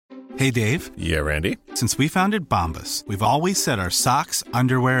Hey, Dave. Yeah, Randy. Since we founded Bombas, we've always said our socks,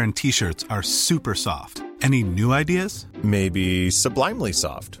 underwear, and T-shirts are super soft. Any new ideas? Maybe sublimely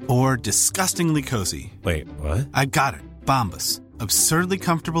soft. Or disgustingly cozy. Wait, what? I got it. Bombas. Absurdly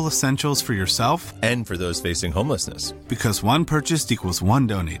comfortable essentials for yourself and for those facing homelessness. Because one purchased equals one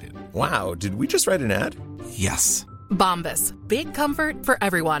donated. Wow, did we just write an ad? Yes. Bombas. Big comfort for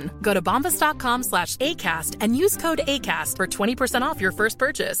everyone. Go to bombas.com/ACAST and use code ACAST for 20% off your first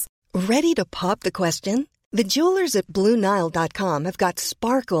purchase. Ready to pop the question? The jewelers at BlueNile.com have got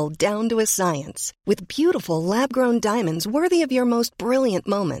sparkle down to a science with beautiful lab-grown diamonds worthy of your most brilliant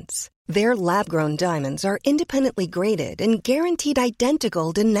moments. Their lab-grown diamonds are independently graded and guaranteed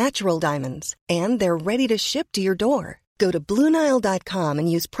identical to natural diamonds, and they're ready to ship to your door. Go to BlueNile.com and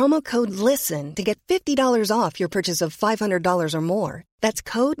use promo code LISTEN to get $50 off your purchase of $500 or more. That's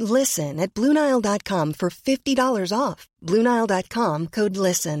code LISTEN at BlueNile.com for $50 off. BlueNile.com, code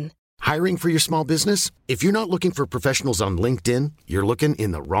LISTEN. Hiring for your small business? If you're not looking for professionals on LinkedIn, you're looking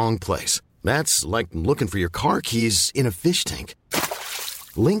in the wrong place. That's like looking for your car keys in a fish tank.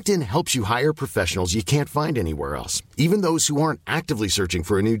 LinkedIn helps you hire professionals you can't find anywhere else, even those who aren't actively searching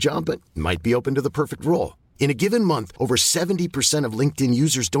for a new job but might be open to the perfect role. In a given month, over 70% of LinkedIn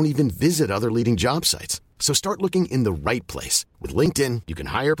users don't even visit other leading job sites. So start looking in the right place. With LinkedIn, you can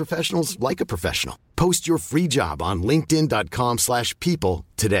hire professionals like a professional. Post your free job on linkedin.com/people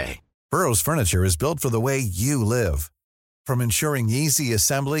today. Burrow's furniture is built for the way you live. From ensuring easy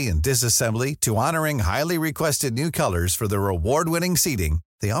assembly and disassembly to honoring highly requested new colors for their award-winning seating,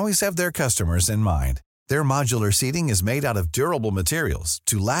 they always have their customers in mind. Their modular seating is made out of durable materials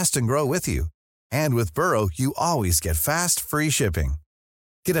to last and grow with you. And with Burrow, you always get fast, free shipping.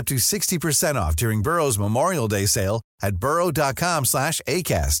 Get up to 60% off during Burrow's Memorial Day sale at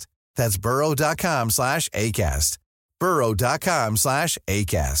burrow.com/ACAST. That's burrow.com/ACAST.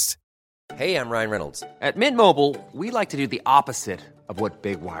 burrow.com/ACAST. Hey, I'm Ryan Reynolds. At Mint Mobile, we like to do the opposite of what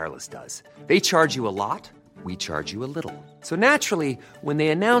Big Wireless does. They charge you a lot, we charge you a little. So naturally, when they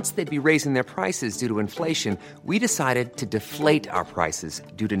announced they'd be raising their prices due to inflation, we decided to deflate our prices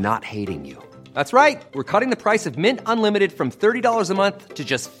due to not hating you. That's right. We're cutting the price of Mint Unlimited from $30 a month to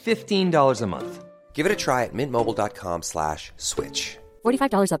just $15 a month. Give it a try at mintmobile.com/switch.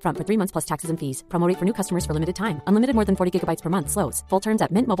 $45 up front for 3 months plus taxes and fees. Promo rate for new customers for limited time. Unlimited more than 40 gigabytes per month. Slows full terms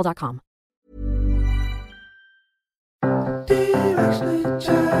at mintmobile.com.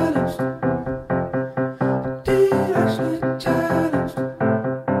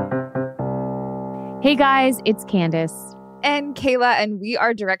 Hey guys, it's Candace. And Kayla, and we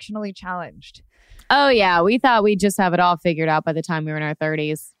are directionally challenged. Oh yeah, we thought we'd just have it all figured out by the time we were in our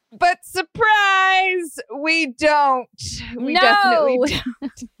 30s. But surprise, we don't. We definitely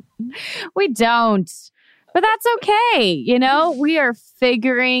don't. We don't. But that's okay. You know, we are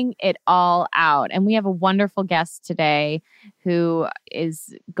figuring it all out. And we have a wonderful guest today who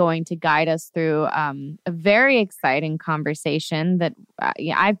is going to guide us through a very exciting conversation that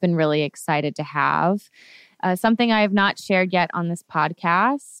I've been really excited to have. Something I have not shared yet on this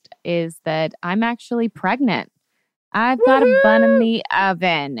podcast is that I'm actually pregnant. I've got a bun in the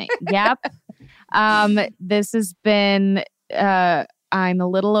oven. Yep. This has been, I'm a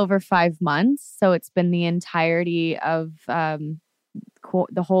little over 5 months. So it's been the entirety of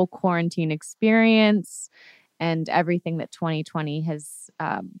the whole quarantine experience and everything that 2020 has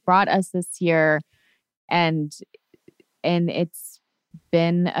brought us this year. And it's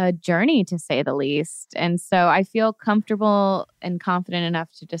been a journey, to say the least. And so I feel comfortable and confident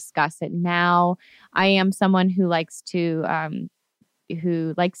enough to discuss it now. I am someone who likes to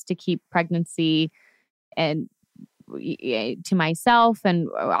keep pregnancy and to myself, and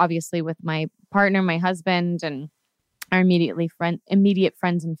obviously with my partner, my husband, and our immediate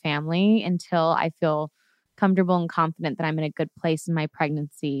friends and family, until I feel comfortable and confident that I'm in a good place in my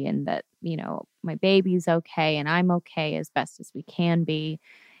pregnancy and that, you know, my baby's okay and I'm okay as best as we can be.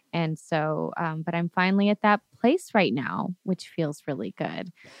 And so, but I'm finally at that place right now, which feels really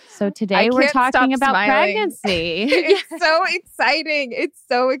good. So today we're talking about pregnancy. It's so exciting. It's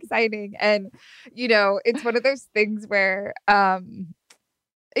so exciting. And, you know, it's one of those things where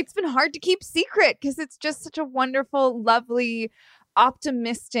it's been hard to keep secret because it's just such a wonderful, lovely,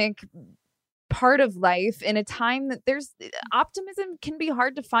 optimistic part of life in a time that there's optimism can be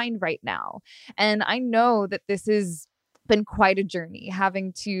hard to find right now. And I know that this has been quite a journey,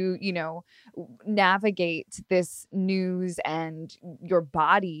 having to, you know, navigate this news and your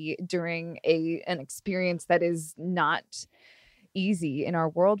body during an experience that is not easy in our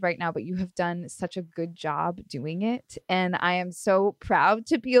world right now, but you have done such a good job doing it. And I am so proud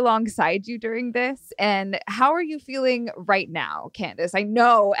to be alongside you during this. And how are you feeling right now, Candace? I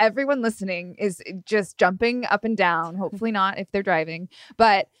know everyone listening is just jumping up and down, hopefully not if they're driving,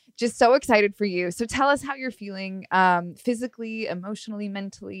 but just so excited for you. So tell us how you're feeling physically, emotionally,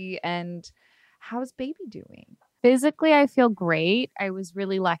 mentally, and how's baby doing? Physically, I feel great. I was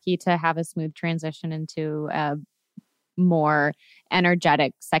really lucky to have a smooth transition into a more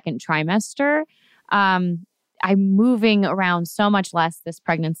energetic second trimester. I'm moving around so much less this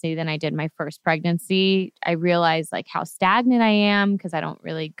pregnancy than I did my first pregnancy. I realized like how stagnant I am because I don't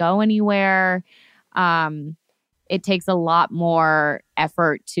really go anywhere. It takes a lot more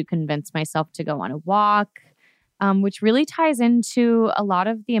effort to convince myself to go on a walk, which really ties into a lot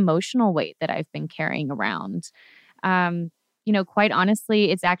of the emotional weight that I've been carrying around. Quite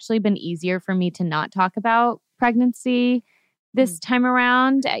honestly, it's actually been easier for me to not talk about pregnancy this time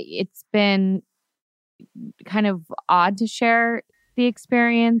around. It's been kind of odd to share the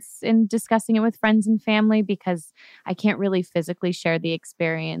experience in discussing it with friends and family because I can't really physically share the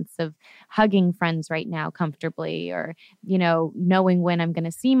experience of hugging friends right now comfortably or, knowing when I'm going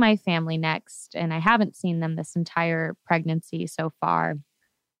to see my family next. And I haven't seen them this entire pregnancy so far.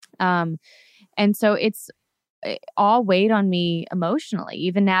 And so it's all weighed on me emotionally,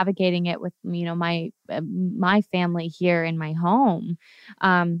 even navigating it with, my family here in my home,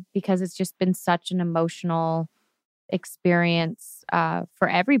 because it's just been such an emotional experience for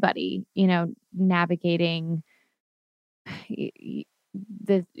everybody, navigating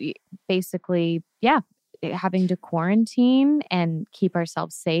having to quarantine and keep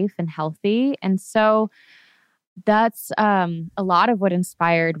ourselves safe and healthy. And so that's a lot of what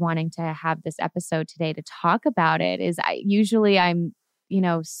inspired wanting to have this episode today to talk about it. Is I'm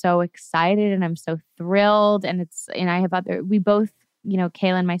so excited and I'm so thrilled, and I have we both,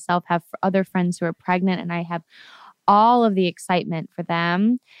 Kayla and myself have other friends who are pregnant, and I have all of the excitement for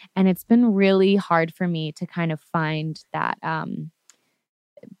them. And it's been really hard for me to kind of find that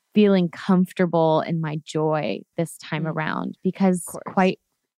feeling comfortable in my joy this time around, because quite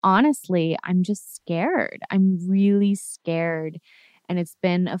honestly, I'm just scared. I'm really scared. And it's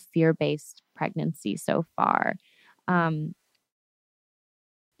been a fear-based pregnancy so far.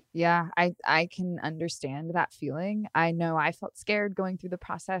 Yeah, I can understand that feeling. I know I felt scared going through the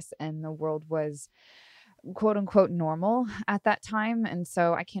process, and the world was quote unquote normal at that time. And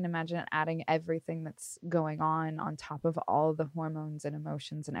so I can't imagine adding everything that's going on top of all the hormones and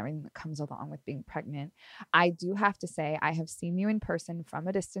emotions and everything that comes along with being pregnant. I do have to say, I have seen you in person from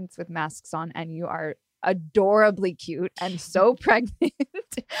a distance with masks on, and you are adorably cute and so pregnant.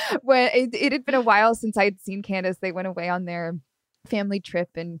 When it had been a while since I had seen Candace. They went away on their family trip,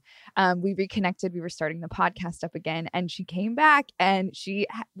 and we reconnected. We were starting the podcast up again, and she came back and she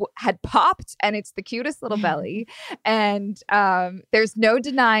had popped, and it's the cutest little belly. And there's no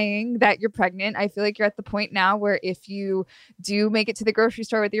denying that you're pregnant. I feel like you're at the point now where if you do make it to the grocery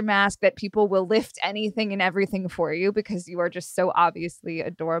store with your mask, that people will lift anything and everything for you because you are just so obviously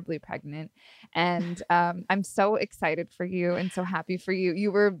adorably pregnant. And I'm so excited for you and so happy for you.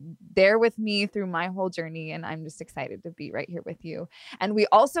 You were there with me through my whole journey, and I'm just excited to be right here with you. And we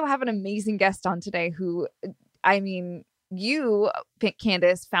also have an amazing guest on today who, you,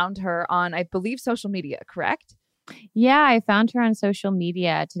 Candace, found her on, I believe, social media, correct? Yeah, I found her on social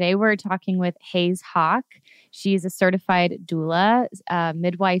media. Today we're talking with Hayes Hawk. She's a certified doula,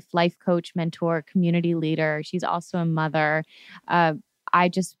 midwife, life coach, mentor, community leader. She's also a mother. I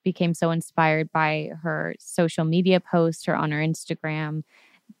just became so inspired by her social media post, her on her Instagram.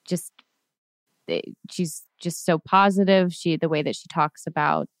 She's just so positive. The way that she talks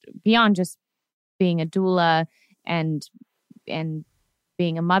about beyond just being a doula and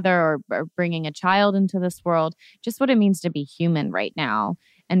being a mother or bringing a child into this world, just what it means to be human right now,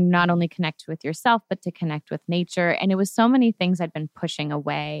 and not only connect with yourself, but to connect with nature. And it was so many things I'd been pushing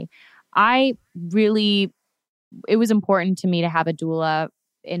away. It was important to me to have a doula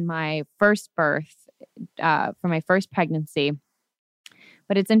in my first birth, for my first pregnancy.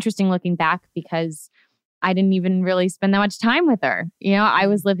 But it's interesting looking back because I didn't even really spend that much time with her. I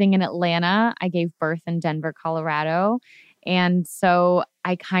was living in Atlanta. I gave birth in Denver, Colorado. And so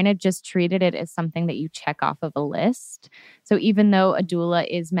I kind of just treated it as something that you check off of a list. So even though a doula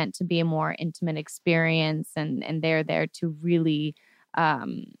is meant to be a more intimate experience and they're there to really,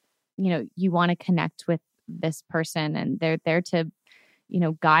 you want to connect with this person, and they're there to,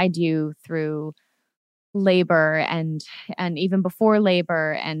 guide you through labor and even before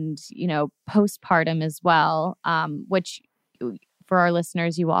labor and, postpartum as well, which for our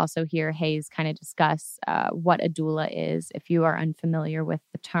listeners, you will also hear Hayes kind of discuss what a doula is if you are unfamiliar with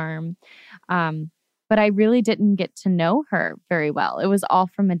the term. But I really didn't get to know her very well. It was all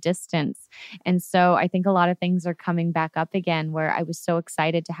from a distance. And so I think a lot of things are coming back up again, where I was so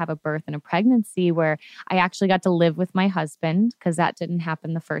excited to have a birth and a pregnancy, where I actually got to live with my husband, because that didn't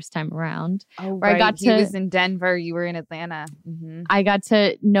happen the first time around. Oh, where right. I got He was in Denver. You were in Atlanta. Mm-hmm. I got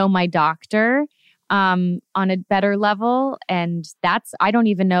to know my doctor on a better level. And I don't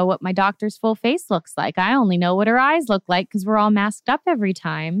even know what my doctor's full face looks like. I only know what her eyes look like because we're all masked up every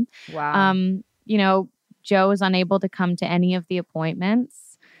time. Wow. You know, Joe was unable to come to any of the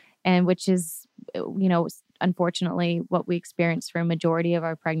appointments, and which is, you know, unfortunately what we experienced for a majority of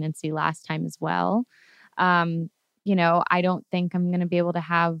our pregnancy last time as well. You know, I don't think I'm going to be able to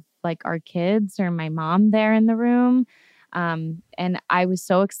have like our kids or my mom there in the room. And I was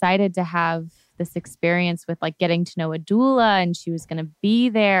so excited to have this experience with like getting to know a doula, and she was going to be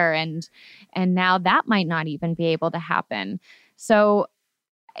there. And now that might not even be able to happen. So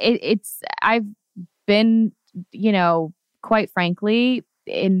I've been, you know, quite frankly,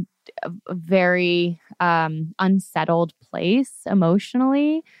 in a very unsettled place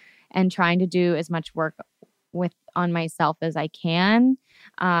emotionally, and trying to do as much work on myself as I can.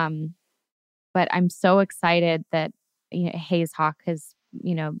 But I'm so excited that, you know, Hayes Hawk has,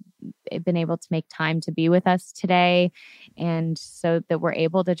 you know, been able to make time to be with us today, and so that we're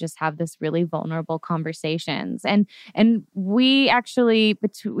able to just have this really vulnerable conversations. And we actually,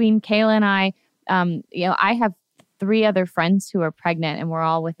 between Kayla and I, you know, I have 3 other friends who are pregnant, and we're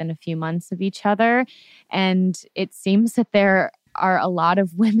all within a few months of each other. And it seems that there are a lot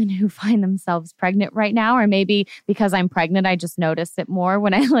of women who find themselves pregnant right now, or maybe because I'm pregnant, I just notice it more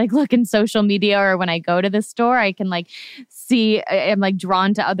when I like look in social media, or when I go to the store, I can like see, I'm like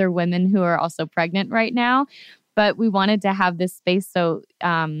drawn to other women who are also pregnant right now. But we wanted to have this space. So,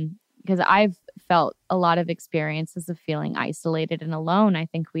 because I've felt a lot of experiences of feeling isolated and alone. I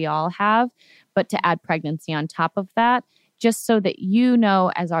think we all have, but to add pregnancy on top of that, just so that you know,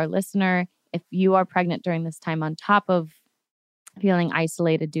 as our listener, if you are pregnant during this time on top of feeling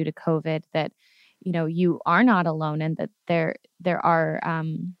isolated due to COVID, that, you know, you are not alone, and that there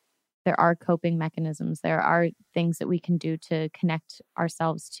are coping mechanisms. There are things that we can do to connect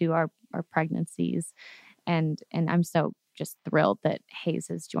ourselves to our pregnancies. And I'm so just thrilled that Hayes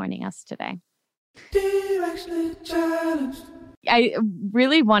is joining us today. I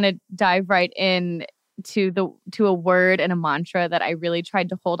really want to dive right in to a word and a mantra that I really tried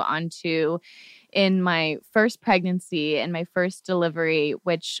to hold on to in my first pregnancy and my first delivery,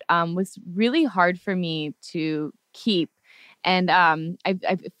 which was really hard for me to keep. And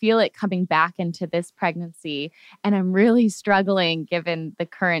I feel it coming back into this pregnancy, and I'm really struggling given the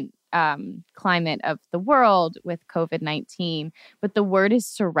current climate of the world with COVID-19. But the word is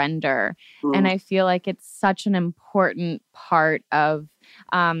surrender. And I feel like it's such an important part of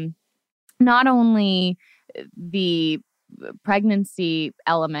not only the pregnancy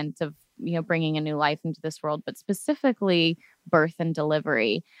element of, you know, bringing a new life into this world, but specifically birth and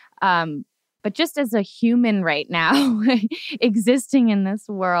delivery. But just as a human right now, existing in this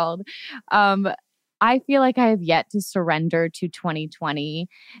world, I feel like I have yet to surrender to 2020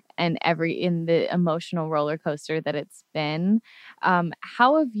 and in the emotional roller coaster that it's been.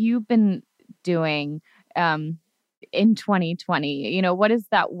 How have you been doing in 2020? You know, what does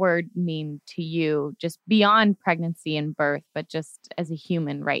that word mean to you, just beyond pregnancy and birth, but just as a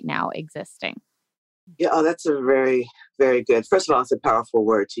human right now existing? Yeah, that's a very, very good. First of all, it's a powerful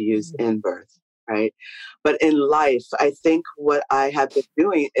word to use in birth, right? But in life, I think what I have been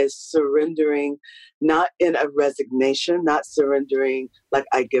doing is surrendering, not in a resignation, not surrendering like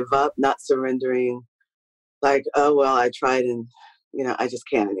I give up, not surrendering like, oh, well, I tried and, you know, I just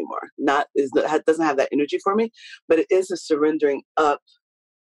can't anymore. Doesn't have that energy for me, but it is a surrendering up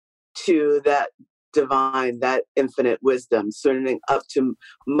to that divine, that infinite wisdom, surrendering up to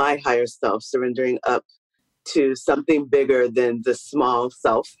my higher self, surrendering up to something bigger than the small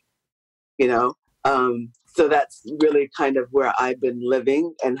self, you know? So that's really kind of where I've been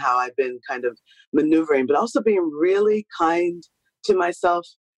living and how I've been kind of maneuvering, but also being really kind to myself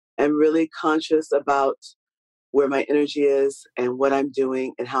and really conscious about where my energy is and what I'm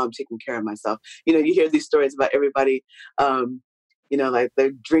doing and how I'm taking care of myself. You know, you hear these stories about everybody, you know, like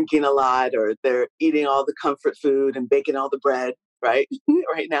they're drinking a lot or they're eating all the comfort food and baking all the bread, right?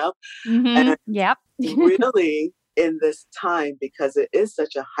 Right now. Mm-hmm. Yep. Really in this time, because it is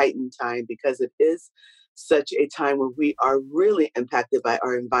such a heightened time, because it is such a time where we are really impacted by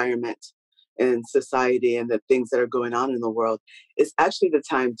our environment and society and the things that are going on in the world, it's actually the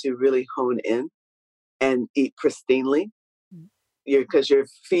time to really hone in and eat pristinely because you're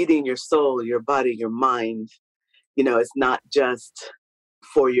feeding your soul, your body, your mind. It's not just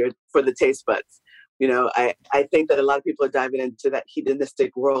for the taste buds. I think that a lot of people are diving into that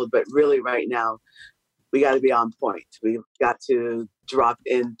hedonistic world, but really right now, we got to be on point. We've got to drop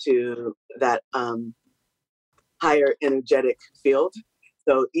into that higher energetic field.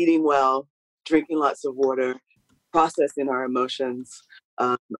 So eating well, drinking lots of water, processing our emotions,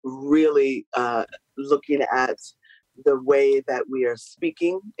 really looking at the way that we are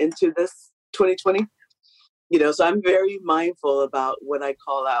speaking into this 2020. So I'm very mindful about what I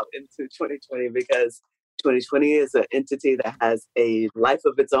call out into 2020, because 2020 is an entity that has a life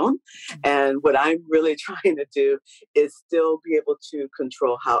of its own. And what I'm really trying to do is still be able to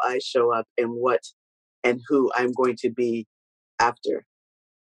control how I show up and what and who I'm going to be after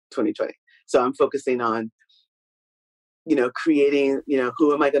 2020. So I'm focusing on, creating,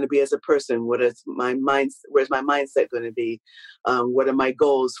 who am I going to be as a person? Where's my mindset going to be? What are my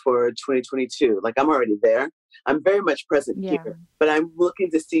goals for 2022? Like, I'm already there. I'm very much present here, but I'm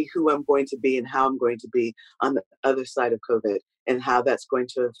looking to see who I'm going to be and how I'm going to be on the other side of COVID, and how that's going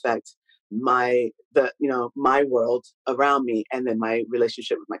to affect my world around me, and then my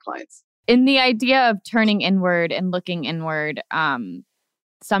relationship with my clients. In the idea of turning inward and looking inward,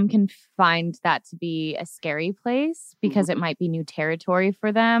 some can find that to be a scary place because it might be new territory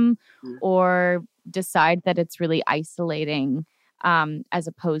for them, or decide that it's really isolating, as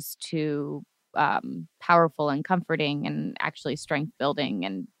opposed to powerful and comforting and actually strength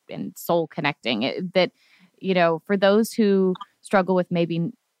building and soul connecting. For those who struggle with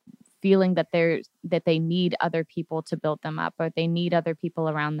maybe feeling that they need other people to build them up, or they need other people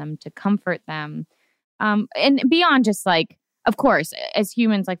around them to comfort them, and beyond just like, of course, as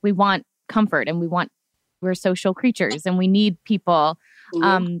humans, like, we want comfort and we're social creatures and we need people.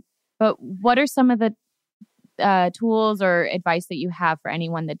 But what are some of the tools or advice that you have for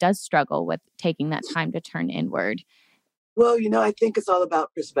anyone that does struggle with taking that time to turn inward? Well, I think it's all about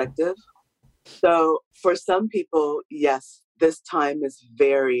perspective. So for some people, yes, this time is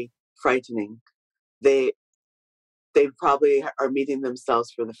very frightening. They probably are meeting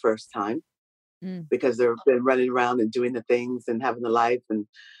themselves for the first time, because they've been running around and doing the things and having the life and,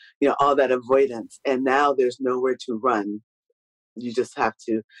 all that avoidance. And now there's nowhere to run. You just have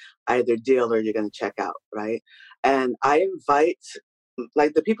to either deal or you're going to check out, right? And I invite,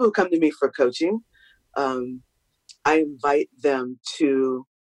 like, the people who come to me for coaching, I invite them to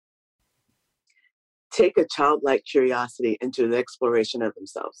take a childlike curiosity into the exploration of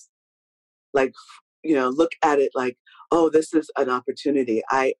themselves. Like, look at it like, oh, this is an opportunity.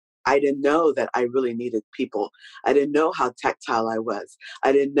 I didn't know that I really needed people. I didn't know how tactile I was.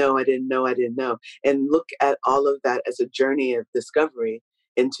 I didn't know. And look at all of that as a journey of discovery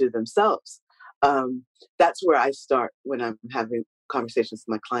into themselves. That's where I start when I'm having conversations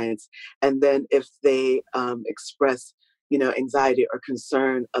with my clients. And then if they express, anxiety or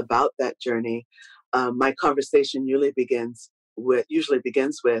concern about that journey, my conversation usually begins with,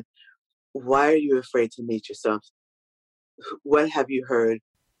 why are you afraid to meet yourself? What have you heard?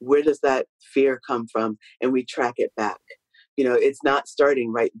 Where does that fear come from? And we track it back. It's not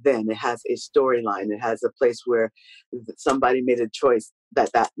starting right then. It has a storyline. It has a place where somebody made a choice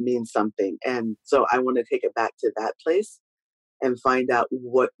that means something. And so I want to take it back to that place and find out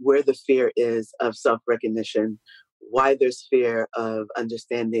where the fear is of self-recognition, why there's fear of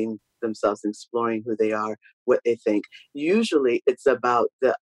understanding themselves, exploring who they are, what they think. Usually it's about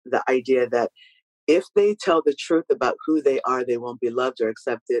the idea that if they tell the truth about who they are, they won't be loved or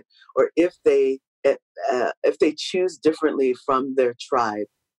accepted. Or if they choose differently from their tribe,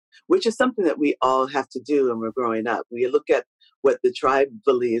 which is something that we all have to do when we're growing up. We look at what the tribe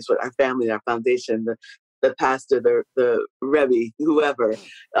believes, what our family, our foundation, the pastor, the Rebbe, whoever,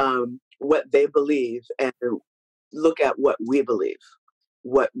 what they believe, and look at what we believe,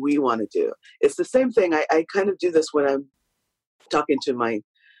 what we want to do. It's the same thing. I kind of do this when I'm talking to my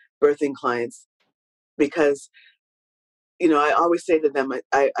birthing clients, because, I always say to them,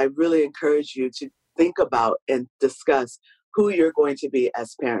 I really encourage you to think about and discuss who you're going to be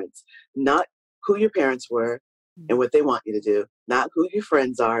as parents, not who your parents were and what they want you to do, not who your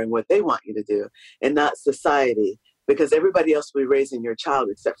friends are and what they want you to do, and not society, because everybody else will be raising your child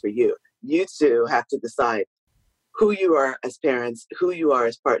except for you. You two have to decide who you are as parents, who you are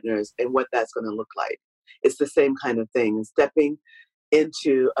as partners, and what that's going to look like. It's the same kind of thing. Stepping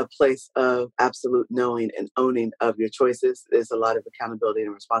into a place of absolute knowing and owning of your choices. There's a lot of accountability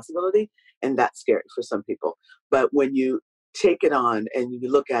and responsibility, and that's scary for some people. But when you take it on and you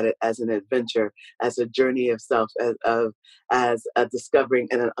look at it as an adventure, as a journey of self, as a discovering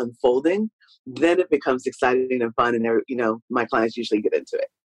and an unfolding, then it becomes exciting and fun. And, my clients usually get into it.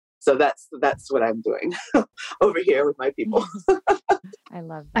 So that's what I'm doing over here with my people. I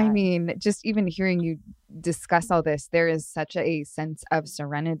love that. I mean, just even hearing you discuss all this, there is such a sense of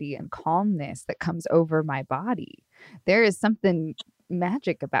serenity and calmness that comes over my body. There is something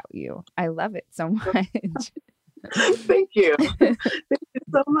magic about you. I love it so much. Thank you. Thank you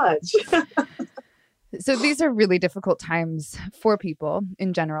so much. So these are really difficult times for people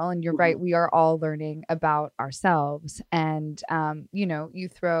in general. And you're right. We are all learning about ourselves. And, you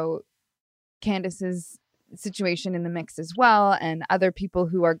throw Candace's situation in the mix as well. And other people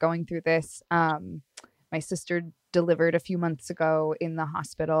who are going through this. My sister delivered a few months ago in the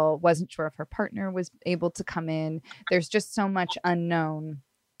hospital, wasn't sure if her partner was able to come in. There's just so much unknown.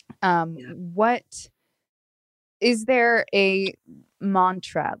 What is there a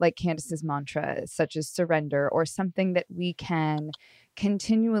mantra like Candace's mantra, such as surrender, or something that we can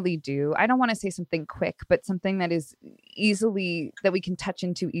continually do? I don't want to say something quick, but something that is that we can touch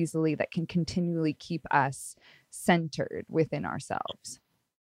into easily, that can continually keep us centered within ourselves.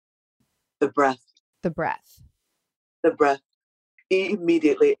 The breath. The breath. The breath.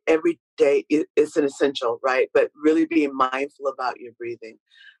 Immediately, every day is an essential, right? But really being mindful about your breathing.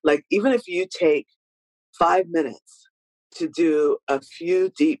 Like, even if you take 5 minutes to do a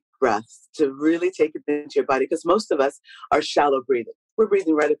few deep breaths, to really take it into your body, because most of us are shallow breathing. We're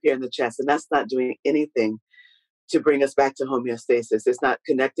breathing right up here in the chest, and that's not doing anything to bring us back to homeostasis. It's not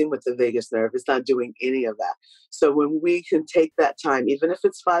connecting with the vagus nerve. It's not doing any of that. So when we can take that time, even if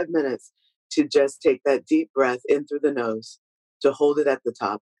it's 5 minutes, to just take that deep breath in through the nose, to hold it at the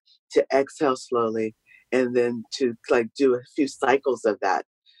top, to exhale slowly, and then to do a few cycles of that,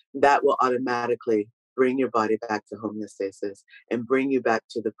 that will automatically bring your body back to homeostasis and bring you back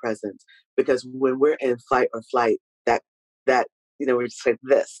to the present. Because when we're in fight or flight, that we're just like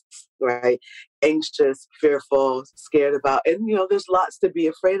this, right? Anxious, fearful, scared about, and there's lots to be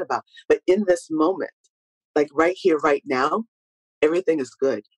afraid about. But in this moment, like right here, right now, everything is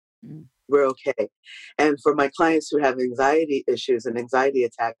good. We're okay. And for my clients who have anxiety issues and anxiety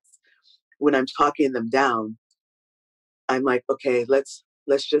attacks, when I'm talking them down, I'm like, okay, let's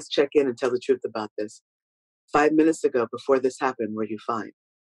just check in and tell the truth about this. 5 minutes ago, before this happened, were you fine?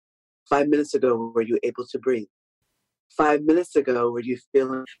 5 minutes ago, were you able to breathe? 5 minutes ago, were you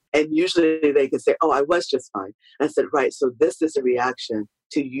feeling? And usually they can say, oh, I was just fine. I said, right. So this is a reaction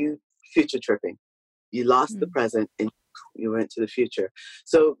to you future tripping. You lost the present and you went to the future.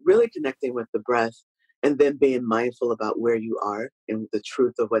 So really connecting with the breath and then being mindful about where you are and the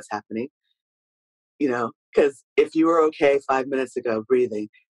truth of what's happening. Because if you were okay 5 minutes ago breathing,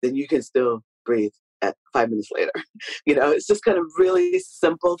 then you can still breathe at 5 minutes later. It's just kind of really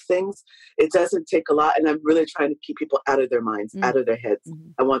simple things. It doesn't take a lot. And I'm really trying to keep people out of their minds, out of their heads.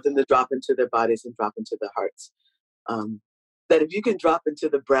 I want them to drop into their bodies and drop into their hearts. That if you can drop into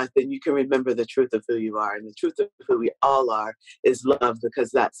the breath, then you can remember the truth of who you are. And the truth of who we all are is love,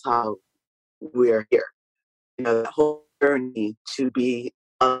 because that's how we're here. The whole journey to be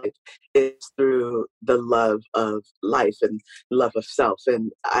alive is through the love of life and love of self.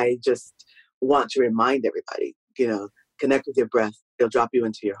 And I just want to remind everybody, connect with your breath. It'll drop you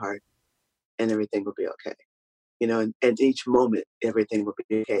into your heart and everything will be okay. And each moment, everything will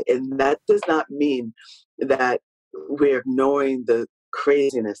be okay. And that does not mean that we're ignoring the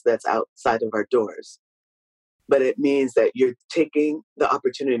craziness that's outside of our doors. But it means that you're taking the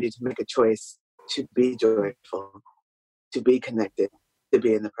opportunity to make a choice to be joyful, to be connected, to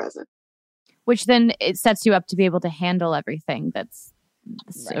be in the present. Which then it sets you up to be able to handle everything that's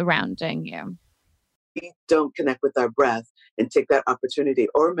surrounding you. We don't connect with our breath and take that opportunity,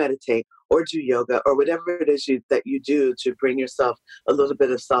 or meditate, or do yoga, or whatever it is that you do to bring yourself a little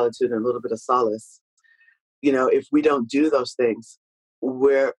bit of solitude and a little bit of solace. If we don't do those things,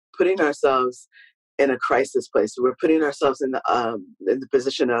 we're putting ourselves in a crisis place. We're putting ourselves in the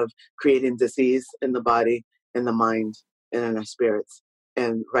position of creating disease in the body, in the mind, and in our spirits.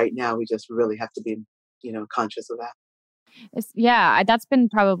 And right now, we just really have to be, conscious of that. That's been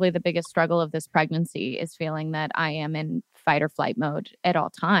probably the biggest struggle of this pregnancy, is feeling that I am in fight or flight mode at all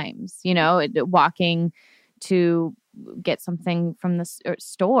times. Walking to get something from the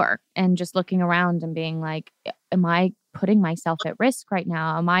store and just looking around and being like, am I putting myself at risk right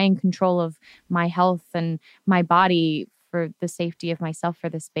now? Am I in control of my health and my body for the safety of myself, for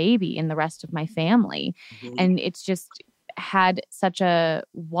this baby and the rest of my family? And it's just had such a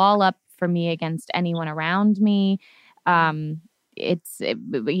wall up for me against anyone around me. It's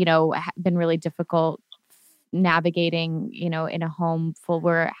been really difficult navigating, in a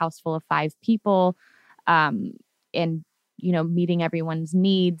we're a house full of 5 people, and, meeting everyone's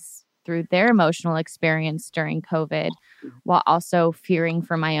needs through their emotional experience during COVID, while also fearing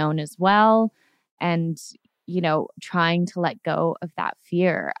for my own as well. And, trying to let go of that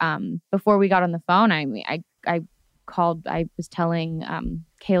fear. Before we got on the phone, I was telling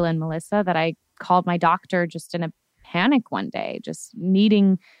Kayla and Melissa that I called my doctor just in a panic one day, just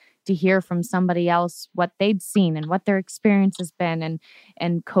needing to hear from somebody else what they'd seen and what their experience has been.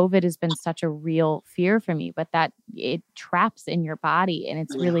 And COVID has been such a real fear for me, but that it traps in your body, and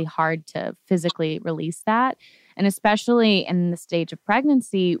it's really hard to physically release that. And especially in the stage of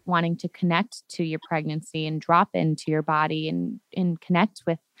pregnancy, wanting to connect to your pregnancy and drop into your body and connect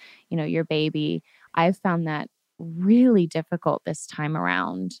with, your baby. I've found that really difficult this time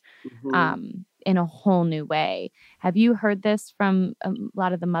around. In a whole new way. Have you heard this from a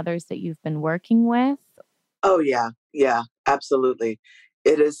lot of the mothers that you've been working with? Oh yeah. Yeah, absolutely.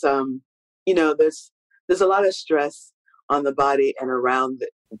 It is, there's a lot of stress on the body and around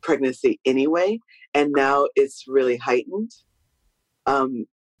the pregnancy anyway. And now it's really heightened. And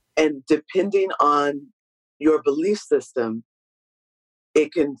depending on your belief system,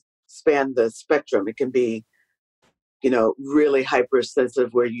 it can span the spectrum. It can be really hypersensitive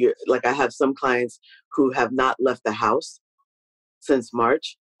where I have some clients who have not left the house since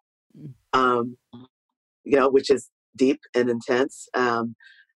March, which is deep and intense. And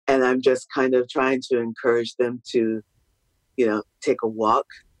I'm just kind of trying to encourage them to, take a walk.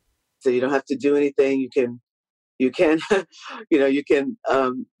 So you don't have to do anything. You can, you can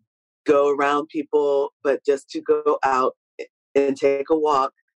go around people, but just to go out and take a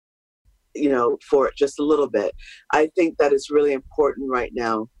walk, for just a little bit. I think that it's really important right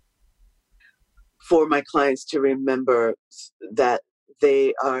now for my clients to remember that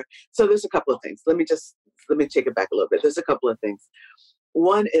they are, so there's a couple of things. Let me take it back a little bit. There's a couple of things.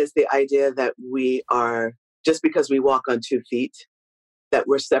 One is the idea that we are, just because we walk on 2 feet, that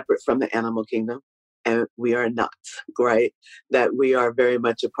we're separate from the animal kingdom, and we are not, right? That we are very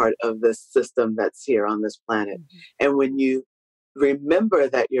much a part of this system that's here on this planet. And when you remember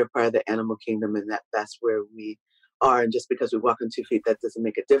that you're part of the animal kingdom and that's where we are, and just because we walk on 2 feet, that doesn't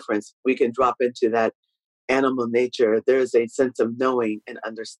make a difference. We can drop into that animal nature. There's a sense of knowing and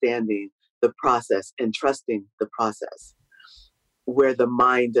understanding the process and trusting the process where the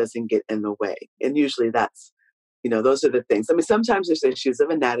mind doesn't get in the way. And usually that's, those are the things. I mean, sometimes there's issues of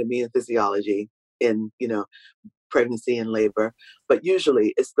anatomy and physiology in, pregnancy and labor, but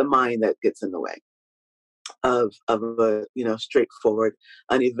usually it's the mind that gets in the way of a straightforward,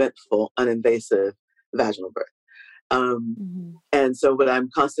 uneventful, uninvasive vaginal birth. And so what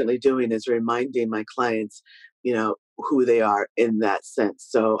I'm constantly doing is reminding my clients, who they are in that sense.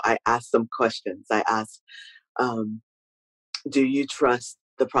 So I ask them questions. I ask, do you trust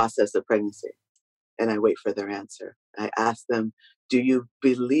the process of pregnancy? And I wait for their answer. I ask them, do you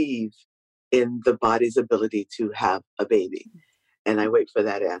believe in the body's ability to have a baby? And I wait for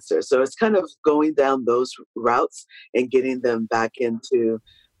that answer. So it's kind of going down those routes and getting them back into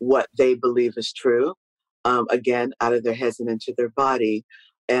what they believe is true, again, out of their heads and into their body.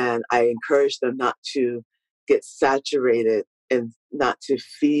 And I encourage them not to get saturated and not to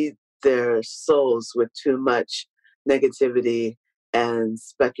feed their souls with too much negativity and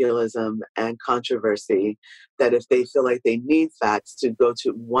speculation and controversy, that if they feel like they need facts, to go to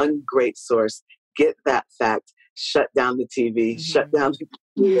one great source, get that fact, shut down the TV, shut down the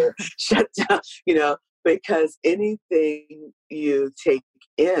computer, shut down, because anything you take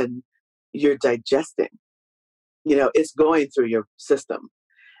in, you're digesting, it's going through your system.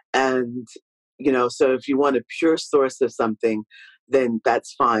 And, so if you want a pure source of something, then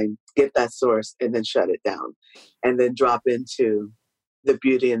that's fine. Get that source and then shut it down, and then drop into the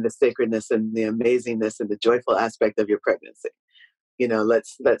beauty and the sacredness and the amazingness and the joyful aspect of your pregnancy.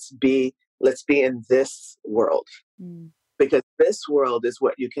 Let's be in this world, because this world is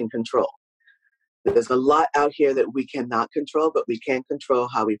what you can control. There's a lot out here that we cannot control, but we can control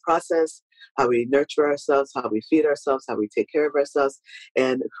how we process, how we nurture ourselves, how we feed ourselves, how we take care of ourselves.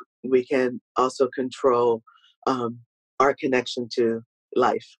 And we can also control our connection to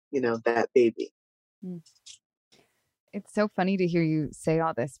life, that baby. It's so funny to hear you say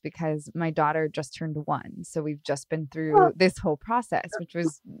all this, because my daughter just turned 1. So we've just been through this whole process, which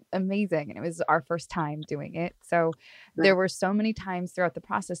was amazing. And it was our first time doing it. So there were so many times throughout the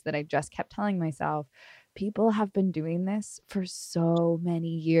process that I just kept telling myself, people have been doing this for so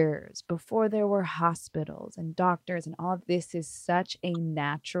many years before there were hospitals and doctors, and all of this is such a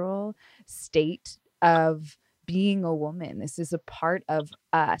natural state of being a woman. This is a part of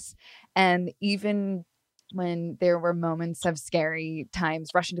us. And even when there were moments of scary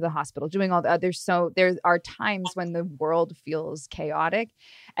times, rushing to the hospital, doing all the others. So there are times when the world feels chaotic.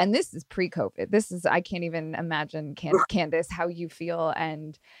 And this is pre-COVID. I can't even imagine, Candace, how you feel,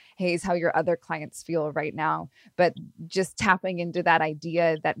 and Hayes, how your other clients feel right now. But just tapping into that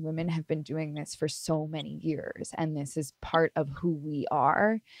idea that women have been doing this for so many years, and this is part of who we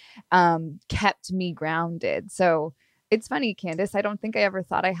are, kept me grounded. So it's funny, Candace, I don't think I ever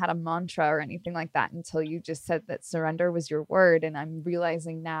thought I had a mantra or anything like that until you just said that surrender was your word. And I'm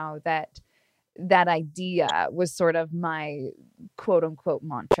realizing now that that idea was sort of my quote unquote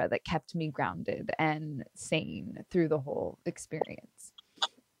mantra that kept me grounded and sane through the whole experience.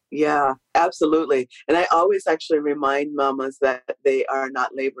 Yeah, absolutely. And I always actually remind mamas that they are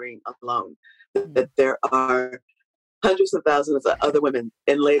not laboring alone, that there are hundreds of thousands of other women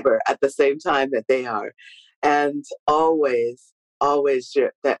in labor at the same time that they are. And always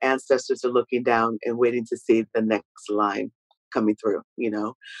that ancestors are looking down and waiting to see the next line coming through,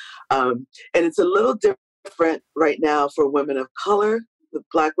 and it's a little different right now for women of color, the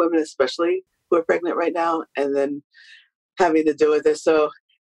Black women especially, who are pregnant right now, and then having to deal with this. So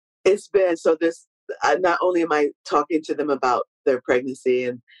it's been, not only am I talking to them about their pregnancy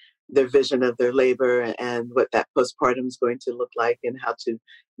and their vision of their labor and what that postpartum is going to look like and how to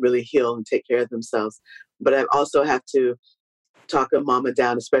really heal and take care of themselves, but I also have to talk a mama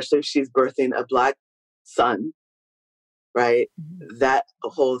down, especially if she's birthing a Black son, right? Mm-hmm. That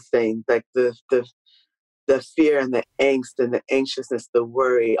whole thing, like the fear and the angst and the anxiousness, the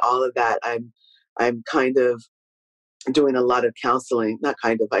worry, all of that. I'm kind of doing a lot of counseling,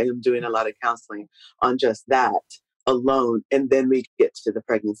 I am doing a lot of counseling on just that alone. And then we get to the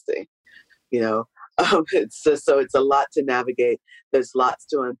pregnancy, it's just, so it's a lot to navigate. There's lots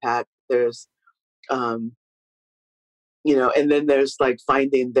to unpack. There's, and then there's like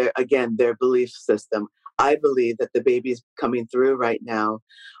finding their belief system. I believe that the babies coming through right now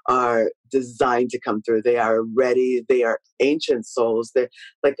are designed to come through. They are ready. They are ancient souls. They're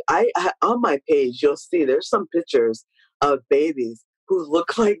like, on my page, you'll see there's some pictures of babies who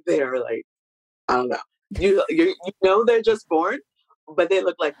look like they're like, I don't know. You know they're just born, but they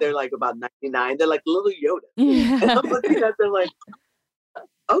look like they're like about 99. They're like little Yoda. Yeah. And I'm looking at them like,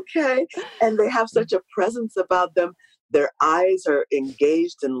 okay. And they have such a presence about them. Their eyes are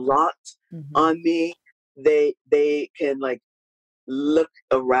engaged and locked on me. They can like look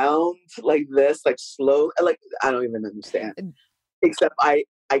around like this, like slow, like I don't even understand. Except I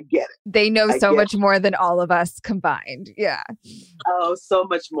get it. They know so much more than all of us combined. Yeah. Oh, so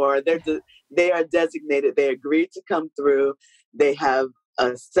much more. They are designated. They agreed to come through. They have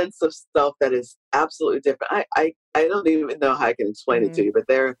a sense of self that is absolutely different. I don't even know how I can explain it to you, but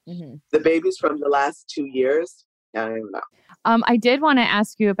they're the babies from the last 2 years. I don't even know. I did want to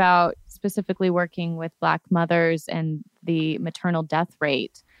ask you about specifically working with Black mothers and the maternal death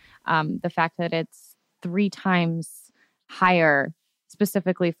rate. The fact that it's 3 times higher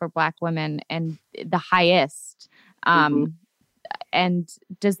specifically for Black women and the highest. And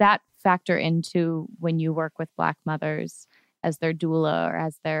does that factor into when you work with Black mothers as their doula or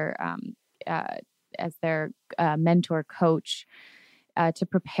as their mentor coach to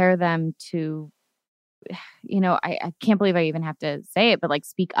prepare them to, I can't believe I even have to say it, but like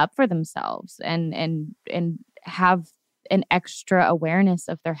speak up for themselves and have an extra awareness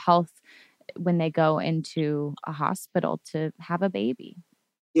of their health when they go into a hospital to have a baby.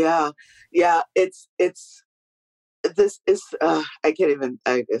 Yeah. This is, I can't even,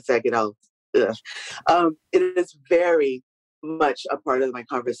 I get all, it is very much a part of my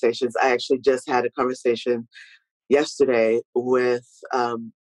conversations. I actually just had a conversation yesterday with a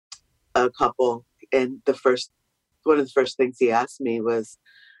couple, and one of the first things he asked me was,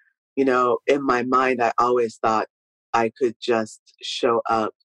 in my mind, I always thought I could just show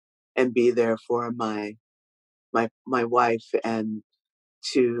up and be there for my wife and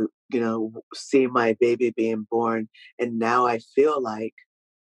to, see my baby being born. And now I feel like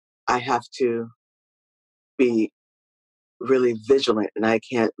I have to be really vigilant and I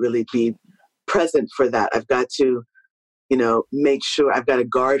can't really be present for that. I've got to, make sure I've got to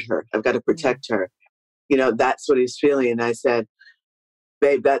guard her. I've got to protect her. That's what he's feeling. And I said,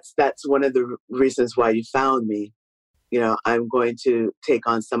 babe, that's one of the reasons why you found me. I'm going to take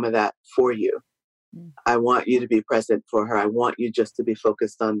on some of that for you. I want you to be present for her. I want you just to be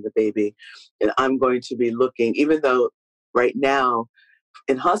focused on the baby. And I'm going to be looking, even though right now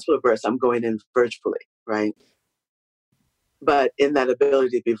in hospital births, I'm going in virtually, right? But in that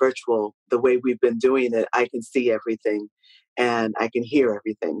ability to be virtual, the way we've been doing it, I can see everything and I can hear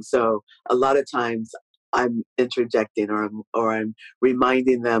everything. So a lot of times I'm interjecting, or I'm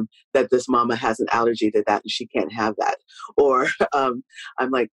reminding them that this mama has an allergy to that and she can't have that. Or I'm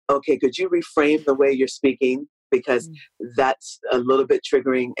like, okay, could you reframe the way you're speaking, because that's a little bit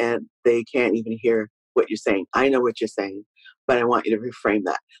triggering and they can't even hear what you're saying. I know what you're saying, but I want you to reframe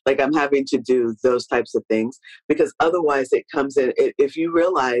that. Like, I'm having to do those types of things, because otherwise it comes in. If you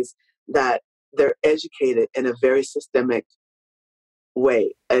realize that they're educated in a very systemic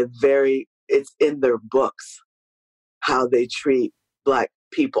way, it's in their books how they treat Black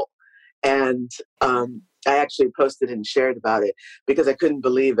people. And I actually posted and shared about it because I couldn't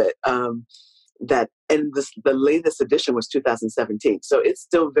believe it. That, and the latest edition was 2017. So it's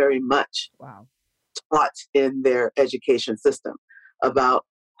still very much taught in their education system about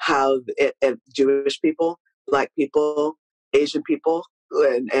how Jewish people, Black people, Asian people,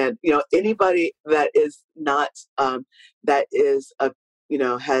 and anybody that is not that is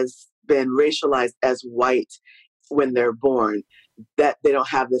has been racialized as white when they're born, that they don't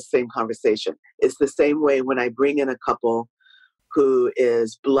have the same conversation. It's the same way when I bring in a couple who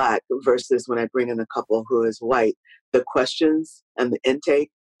is Black versus when I bring in a couple who is white. The questions and the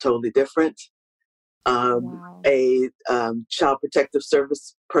intake, totally different. A child protective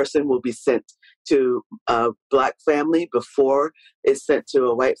service person will be sent to a Black family before it's sent to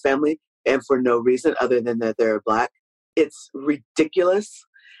a white family, and for no reason other than that they're Black. It's ridiculous.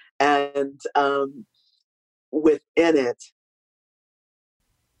 And within it,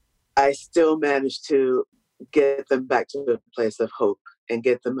 I still managed to get them back to a place of hope and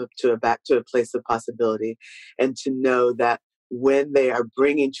get them back to a place of possibility, and to know that when they are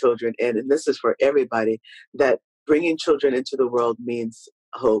bringing children in, and this is for everybody, that bringing children into the world means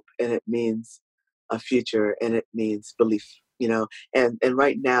hope, and it means a future, and it means belief, and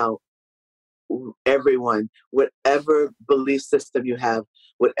right now, everyone, whatever belief system you have,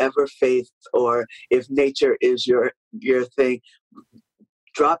 whatever faith, or if nature is your thing,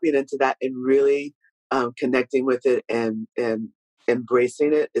 dropping into that and really connecting with it and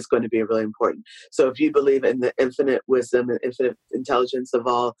embracing it is going to be really important. So if you believe in the infinite wisdom and infinite intelligence of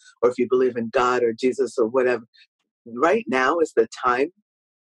all, or if you believe in God or Jesus or whatever, right now is the time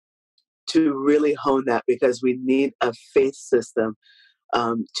to really hone that, because we need a faith system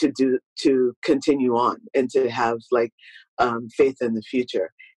to continue on and to have faith in the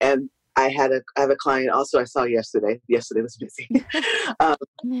future. And I have a client also I saw yesterday. Yesterday was busy,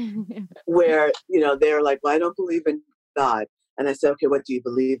 where they're like, well, I don't believe in God. And I said, okay, what do you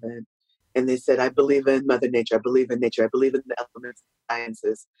believe in? And they said, I believe in Mother Nature. I believe in nature. I believe in the elements and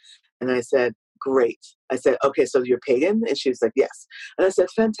sciences. And I said, great. I said, okay, so you're pagan? And she was like, yes. And I said,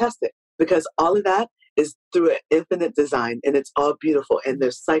 fantastic. Because all of that is through an infinite design, and it's all beautiful. And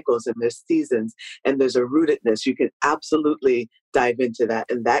there's cycles and there's seasons and there's a rootedness. You can absolutely dive into that.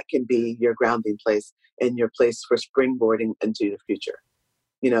 And that can be your grounding place and your place for springboarding into the future.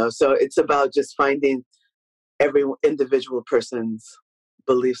 So it's about just finding every individual person's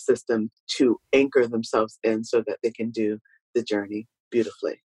belief system to anchor themselves in so that they can do the journey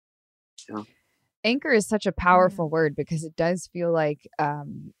beautifully. Anchor is such a powerful word, because it does feel like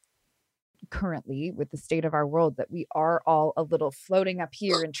currently, with the state of our world, that we are all a little floating up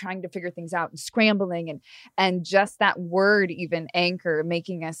here and trying to figure things out and scrambling, and just that word, even anchor,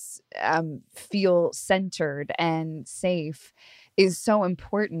 making us feel centered and safe, is so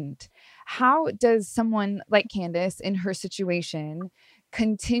important. How does someone like Candace, in her situation,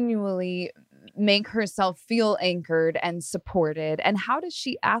 continually make herself feel anchored and supported? And how does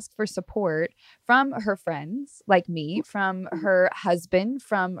she ask for support from her friends like me, from her husband,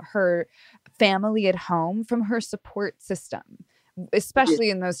 from her family at home, from her support system, especially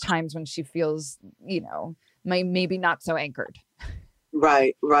in those times when she feels, maybe not so anchored?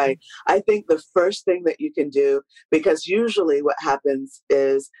 Right. I think the first thing that you can do, because usually what happens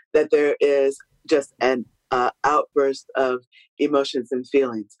is that there is just an outburst of emotions and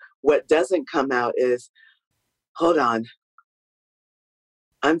feelings. What doesn't come out is, hold on,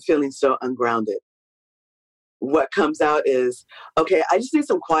 I'm feeling so ungrounded. What comes out is, okay, I just need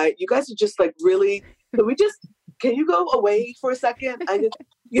some quiet. You guys are just like, really, can you go away for a second? I just,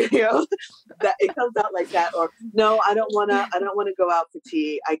 that it comes out like that. Or no, I don't want to go out for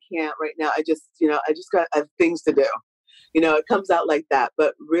tea. I can't right now. I just I have things to do. It comes out like that.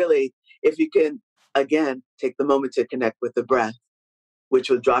 But really, if you can, again, take the moment to connect with the breath, which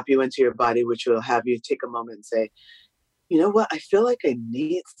will drop you into your body, which will have you take a moment and say, you know what? I feel like I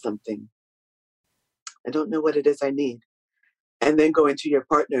need something. I don't know what it is I need. And then go into your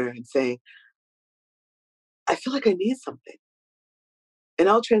partner and saying, I feel like I need something. In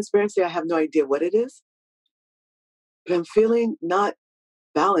all transparency, I have no idea what it is, but I'm feeling not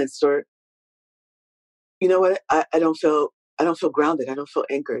balanced, or you know what? I don't feel grounded. I don't feel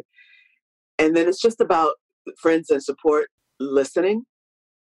anchored. And then it's just about friends and support listening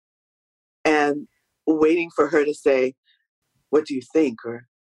and waiting for her to say, what do you think? Or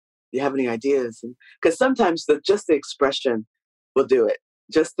do you have any ideas? Because sometimes just the expression will do it.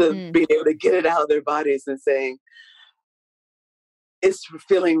 Just the being able to get it out of their bodies and saying, it's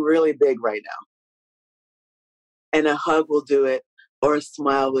feeling really big right now. And a hug will do it, or a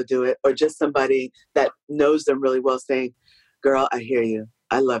smile will do it, or just somebody that knows them really well saying, girl, I hear you.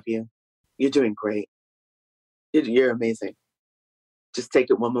 I love you. You're doing great. You're amazing. Just take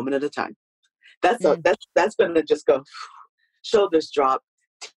it one moment at a time. That's going to just go, shoulders drop,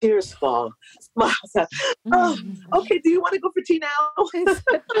 tears fall, smiles out. Oh, okay, do you want to go for tea now?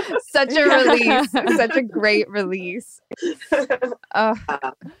 Such a release. Such a great release.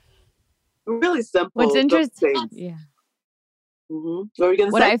 Really simple. What's interesting? Yeah. Mm-hmm. What were you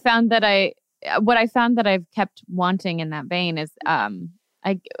going to say? What I found that I've kept wanting in that vein is,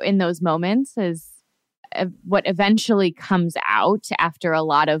 in those moments is what eventually comes out after a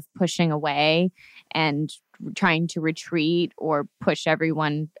lot of pushing away and trying to retreat or push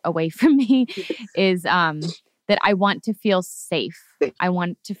everyone away from me is that I want to feel safe. I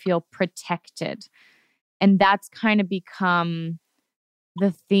want to feel protected. And that's kind of become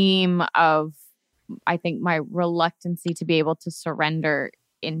the theme of, I think, my reluctancy to be able to surrender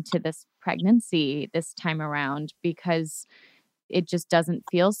into this pregnancy this time around, because it just doesn't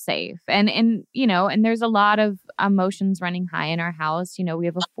feel safe. And there's a lot of emotions running high in our house. You know, we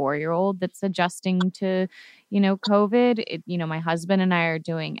have a 4-year-old that's adjusting to, COVID. My husband and I are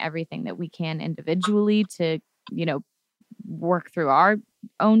doing everything that we can individually to, work through our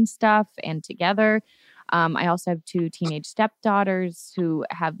own stuff and together. I also have 2 teenage stepdaughters who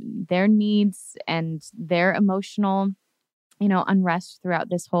have their needs and their emotional, unrest throughout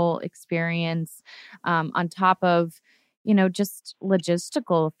this whole experience, on top of, just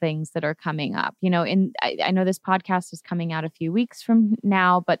logistical things that are coming up. I know this podcast is coming out a few weeks from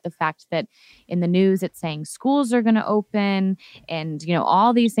now, but the fact that in the news it's saying schools are going to open and,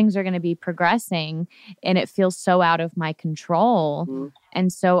 all these things are going to be progressing, and it feels so out of my control. Mm-hmm.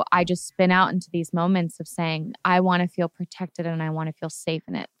 And so I just spin out into these moments of saying, I want to feel protected and I want to feel safe.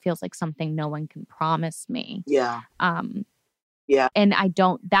 And it feels like something no one can promise me. Yeah. Yeah. And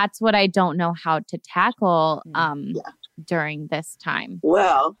that's what I don't know how to tackle during this time.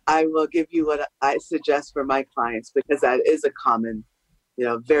 Well, I will give you what I suggest for my clients, because that is a common,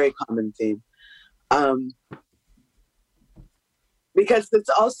 very common theme. Because it's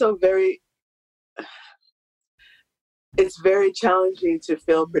also it's very challenging to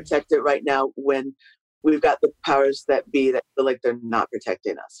feel protected right now when we've got the powers that be that feel like they're not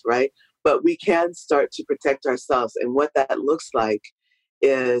protecting us, right? But we can start to protect ourselves. And what that looks like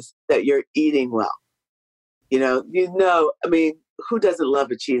is that you're eating well. I mean, who doesn't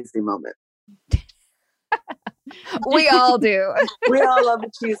love a cheesy moment? We all do. We all love a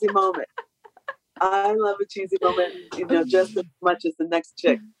cheesy moment. I love a cheesy moment, just as much as the next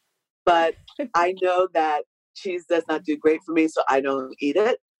chick. But I know that cheese does not do great for me, so I don't eat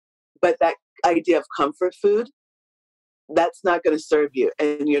it. But that idea of comfort food, that's not going to serve you.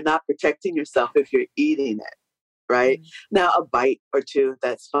 And you're not protecting yourself if you're eating it, right? Mm-hmm. Now, a bite or two,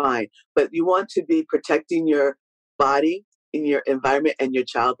 that's fine. But you want to be protecting your body and your environment and your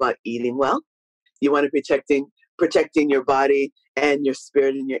child by eating well. You want to be protecting your body and your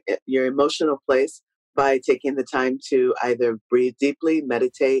spirit and your emotional place by taking the time to either breathe deeply,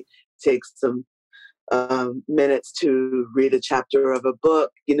 meditate, take some minutes to read a chapter of a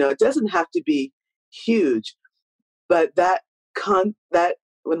book. It doesn't have to be huge, but that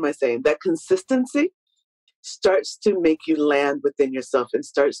consistency starts to make you land within yourself and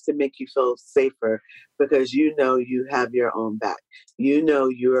starts to make you feel safer, because you have your own back.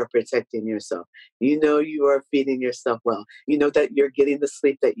 You are protecting yourself. You are feeding yourself well. That you're getting the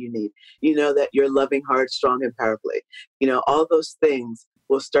sleep that you need. That you're loving hard, strong, and powerfully. All those things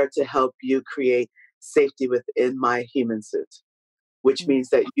will start to help you create safety within my human suit, which means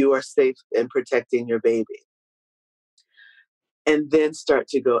that you are safe in protecting your baby. And then start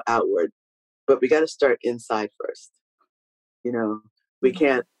to go outward. But we got to start inside first. We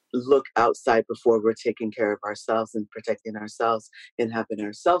can't look outside before we're taking care of ourselves and protecting ourselves and having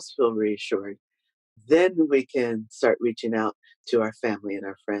ourselves feel reassured. Then we can start reaching out to our family and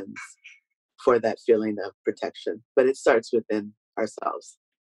our friends for that feeling of protection. But it starts within ourselves.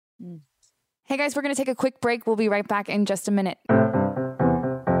 Hey guys, we're going to take a quick break. We'll be right back in just a minute.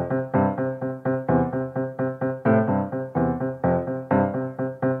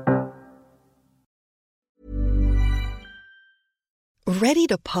 Ready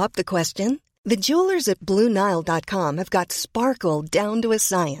to pop the question? The jewelers at BlueNile.com have got sparkle down to a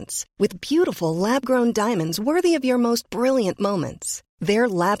science with beautiful lab-grown diamonds worthy of your most brilliant moments. Their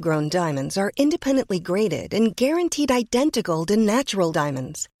lab-grown diamonds are independently graded and guaranteed identical to natural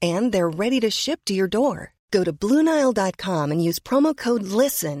diamonds, and they're ready to ship to your door. Go to BlueNile.com and use promo code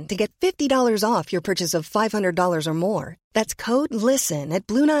LISTEN to get $50 off your purchase of $500 or more. That's code LISTEN at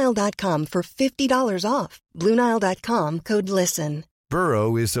BlueNile.com for $50 off. BlueNile.com, code LISTEN.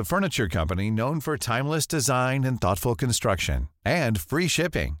 Burrow is a furniture company known for timeless design and thoughtful construction, and free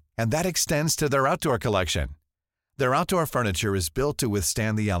shipping, and that extends to their outdoor collection. Their outdoor furniture is built to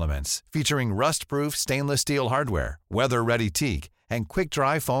withstand the elements, featuring rust-proof stainless steel hardware, weather-ready teak, and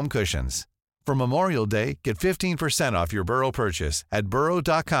quick-dry foam cushions. For Memorial Day, get 15% off your Burrow purchase at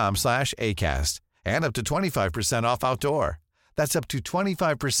burrow.com/ACAST and up to 25% off outdoor. That's up to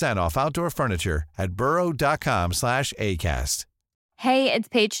 25% off outdoor furniture at burrow.com/ACAST. Hey, it's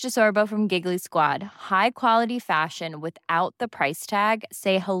Paige DeSorbo from Giggly Squad. High quality fashion without the price tag.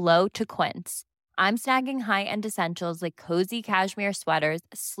 Say hello to Quince. I'm snagging high-end essentials like cozy cashmere sweaters,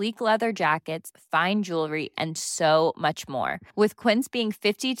 sleek leather jackets, fine jewelry, and so much more. With Quince being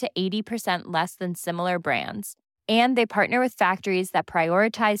 50 to 80% less than similar brands. And they partner with factories that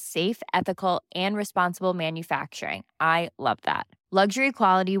prioritize safe, ethical, and responsible manufacturing. I love that. Luxury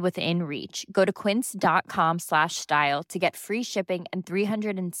quality within reach. Go to quince.com/style to get free shipping and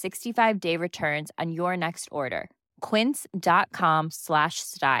 365-day returns on your next order.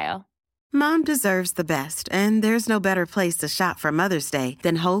 Quince.com/style. Mom deserves the best, and there's no better place to shop for Mother's Day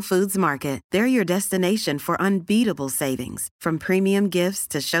than Whole Foods Market. They're your destination for unbeatable savings, from premium gifts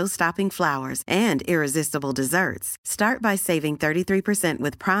to show-stopping flowers and irresistible desserts. Start by saving 33%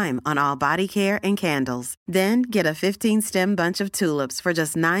 with Prime on all body care and candles. Then get a 15-stem bunch of tulips for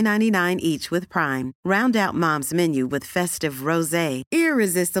just $9.99 each with Prime. Round out Mom's menu with festive rosé,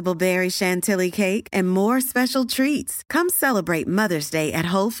 irresistible berry chantilly cake, and more special treats. Come celebrate Mother's Day at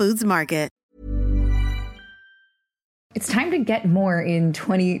Whole Foods Market. It's time to get more in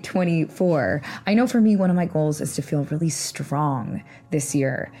 2024. I know for me, one of my goals is to feel really strong this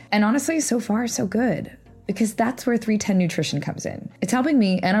year. And honestly, so far, so good. Because that's where 310 Nutrition comes in. It's helping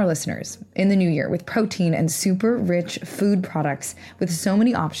me and our listeners in the new year with protein and super rich food products with so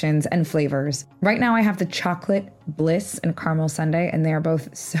many options and flavors. Right now, I have the chocolate bliss and caramel sundae, and they are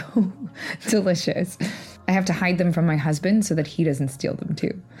both so delicious. I have to hide them from my husband so that he doesn't steal them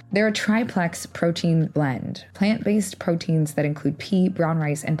too. They're a triplex protein blend, plant-based proteins that include pea, brown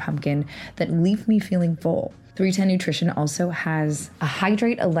rice, and pumpkin that leave me feeling full. 310 Nutrition also has a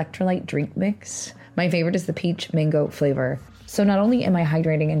Hydrate electrolyte drink mix. My favorite is the peach mango flavor. So not only am I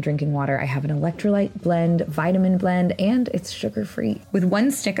hydrating and drinking water, I have an electrolyte blend, vitamin blend, and it's sugar-free. With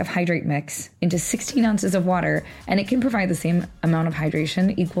one stick of Hydrate mix into 16 ounces of water, and it can provide the same amount of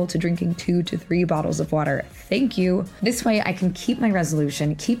hydration equal to drinking 2 to 3 bottles of water. Thank you. This way I can keep my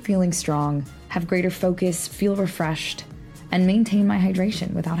resolution, keep feeling strong, have greater focus, feel refreshed, and maintain my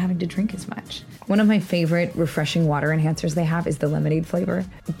hydration without having to drink as much. One of my favorite refreshing water enhancers they have is the lemonade flavor.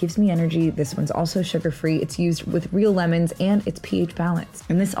 It gives me energy. This one's also sugar-free. It's used with real lemons and it's pH balanced.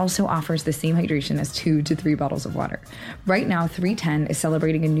 And this also offers the same hydration as 2 to 3 bottles of water. Right now, 310 is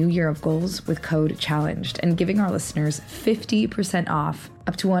celebrating a new year of goals with code CHALLENGED and giving our listeners 50% off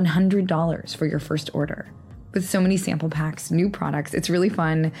up to $100 for your first order. With so many sample packs, new products, it's really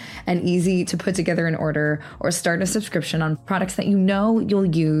fun and easy to put together an order or start a subscription on products that you know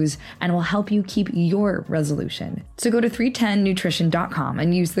you'll use and will help you keep your resolution. So go to 310nutrition.com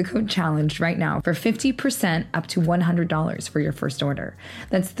and use the code CHALLENGED right now for 50% up to $100 for your first order.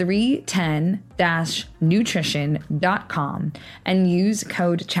 That's 310-nutrition.com and use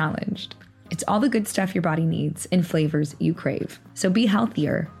code CHALLENGED. It's all the good stuff your body needs in flavors you crave. So be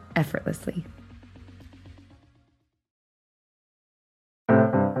healthier effortlessly.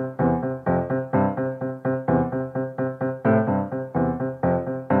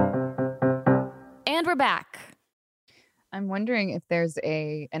 We're back. I'm wondering if there's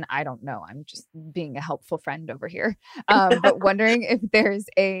and I don't know, I'm just being a helpful friend over here, but wondering if there's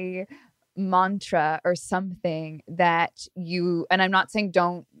a mantra or something that and I'm not saying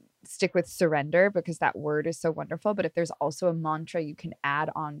don't stick with surrender because that word is so wonderful, but if there's also a mantra you can add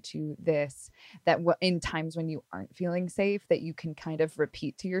on to this that in times when you aren't feeling safe, that you can kind of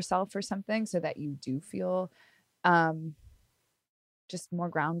repeat to yourself or something so that you do feel just more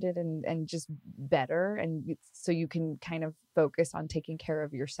grounded and just better. And so you can kind of focus on taking care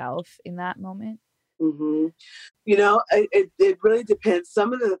of yourself in that moment. Mm-hmm. You know, it really depends.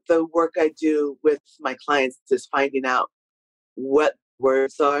 Some of the work I do with my clients is finding out what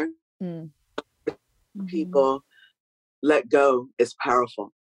words are. People let go is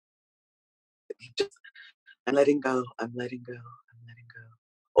powerful. I'm letting go. I'm letting go. I'm letting go.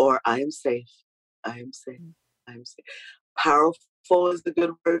 Or I am safe. I am safe. I am safe. Powerful is the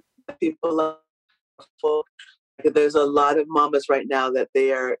good word that people love. Powerful. There's a lot of mamas right now that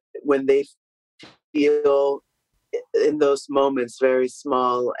they are, when they feel in those moments very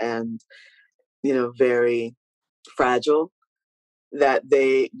small and, very fragile, that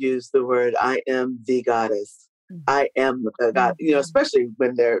they use the word, I am the goddess. I am the God, especially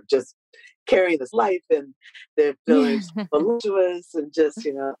when they're just carrying this life and they're feeling voluptuous and just,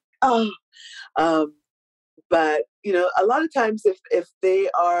 but, a lot of times if they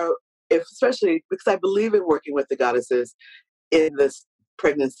are, especially because I believe in working with the goddesses in this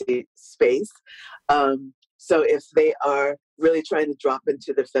pregnancy space. So if they are really trying to drop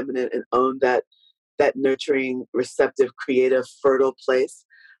into the feminine and own that nurturing, receptive, creative, fertile place,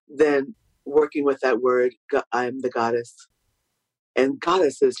 then working with that word, I'm the goddess. And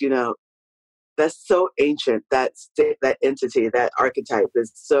goddesses, that's so ancient. That entity, that archetype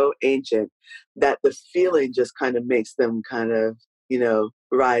is so ancient that the feeling just kind of makes them kind of,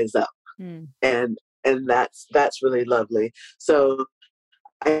 rise up. And that's really lovely. So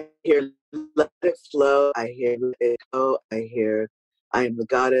I hear let it flow. I hear let it go. I hear I am the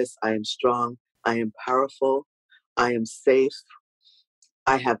goddess. I am strong. I am powerful. I am safe.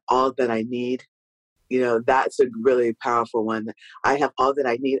 I have all that I need. That's a really powerful one. I have all that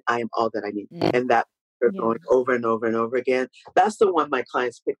I need. I am all that I need. And that we're going over and over and over again. That's the one my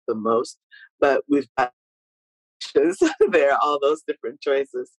clients pick the most. But we've got there are all those different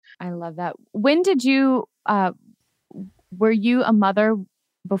choices. I love that. When did you, were you a mother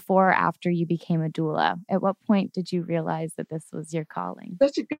before or after you became a doula? At what point did you realize that this was your calling?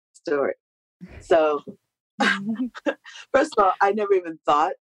 Such a good story. So, first of all, I never even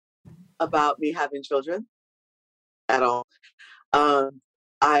thought about me having children at all.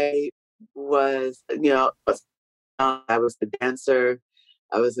 I was, I was the dancer.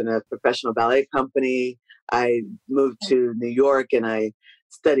 I was in a professional ballet company. I moved to New York and I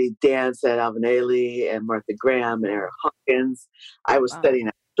studied dance at Alvin Ailey and Martha Graham and Eric Hawkins. I was studying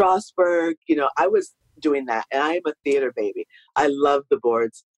at Strasberg. I was doing that. And I am a theater baby. I love the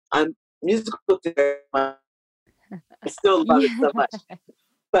boards. I'm musical theater. I still love it so much.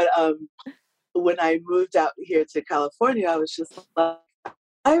 But when I moved out here to California, I was just like,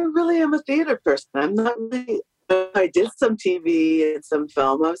 I really am a theater person. I'm not really, I did some TV and some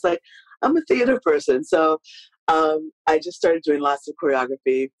film. I was like, I'm a theater person. So I just started doing lots of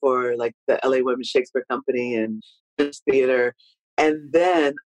choreography for like the LA Women's Shakespeare Company and theater. And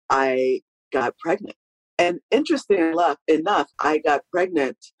then I got pregnant. And interesting enough, I got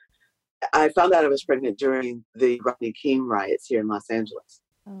pregnant. I found out I was pregnant during the Rodney King riots here in Los Angeles.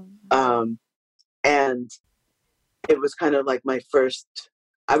 And it was kind of like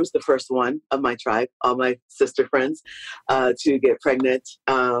I was the first one of my tribe, all my sister friends, to get pregnant.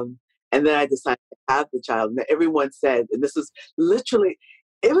 And then I decided to have the child. And everyone said, and this was literally,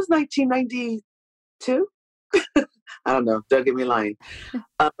 it was 1992. I don't know, don't get me lying.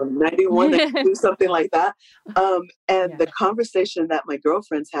 91, do something like that. And the conversation that my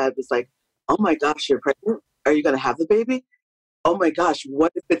girlfriends had was like, oh my gosh, you're pregnant? Are you going to have the baby? Oh my gosh,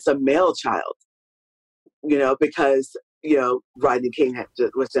 what if it's a male child? Because, Rodney King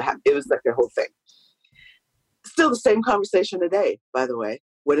was to have, it was like the whole thing. Still the same conversation today, by the way.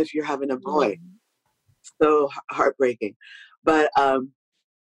 What if you're having a boy? So heartbreaking. But I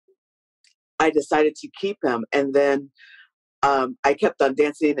decided to keep him. And then I kept on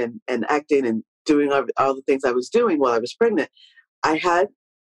dancing and acting and doing all the things I was doing while I was pregnant. I had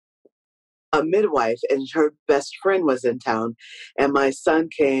a midwife and her best friend was in town. And my son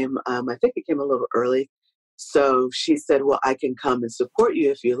came, I think he came a little early. So she said, well, I can come and support you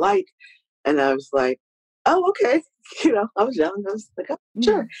if you like. And I was like, oh, okay. I was young. I was like, oh,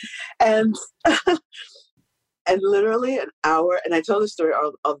 sure. And and literally an hour, and I tell this story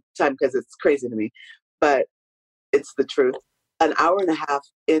all the time because it's crazy to me, but it's the truth. An hour and a half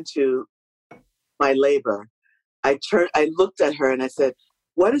into my labor, I looked at her and I said,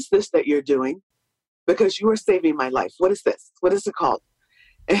 what is this that you're doing? Because you are saving my life. What is this? What is it called?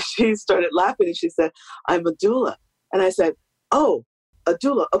 And she started laughing and she said, I'm a doula. And I said, oh, a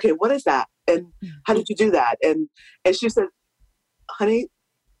doula. Okay, what is that? And how did you do that? And she said, honey,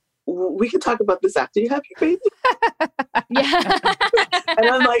 we can talk about this after you have your baby. And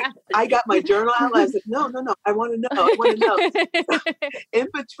I'm like, I got my journal out. I said, no, I want to know. I want to know. In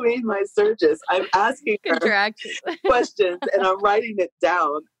between my surges, I'm asking her questions and I'm writing it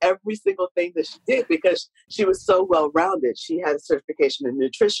down, every single thing that she did, because she was so well-rounded. She had a certification in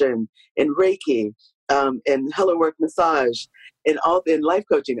nutrition, in Reiki, in Hello Work Massage, in life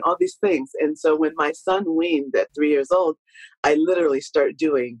coaching, all these things. And so when my son weaned at 3 years old, I literally started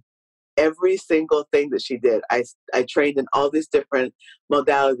doing every single thing that she did. I trained in all these different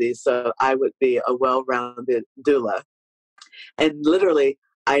modalities, so I would be a well-rounded doula. And literally,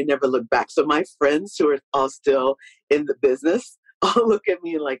 I never looked back. So my friends who are all still in the business all look at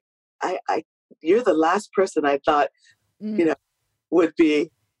me like, you're the last person I thought, would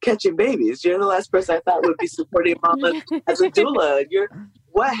be catching babies. You're the last person I thought would be supporting mama as a doula.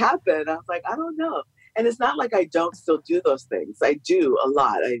 What happened? I was like, I don't know. And it's not like I don't still do those things. I do a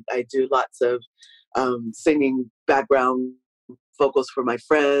lot. I do lots of singing background vocals for my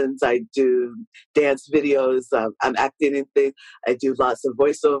friends. I do dance videos. I'm acting in things. I do lots of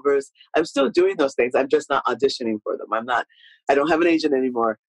voiceovers. I'm still doing those things. I'm just not auditioning for them. I don't have an agent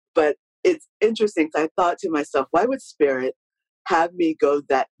anymore. But it's interesting. I thought to myself, why would Spirit have me go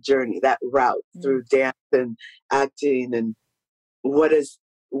that journey, that route through dance and acting, and what is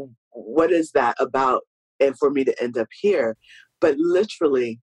that about, and for me to end up here? But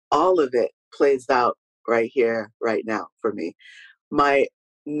literally all of it plays out right here, right now for me. My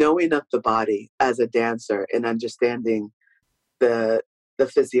knowing of the body as a dancer and understanding the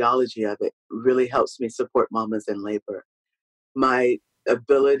physiology of it really helps me support mamas in labor. My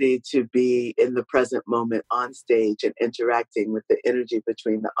ability to be in the present moment on stage and interacting with the energy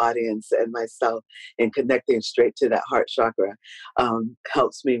between the audience and myself and connecting straight to that heart chakra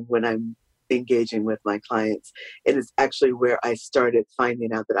helps me when I'm engaging with my clients. And it's actually where I started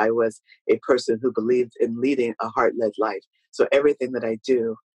finding out that I was a person who believed in leading a heart-led life. So everything that I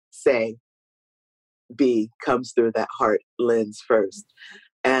do, say, be, comes through that heart lens first.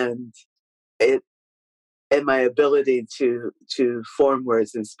 And my ability to form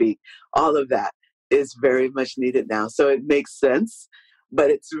words and speak, all of that is very much needed now. So it makes sense, but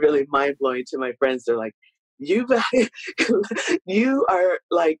it's really mind-blowing to my friends. They're like, you are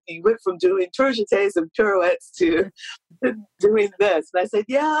like, you went from doing tourgités and pirouettes to doing this. And I said,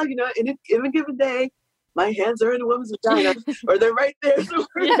 yeah, in a given day, my hands are in a woman's vagina, or they're right there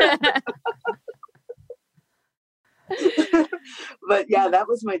somewhere. But yeah, that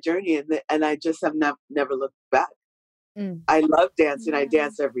was my journey, and I just have never looked back. I love dancing. I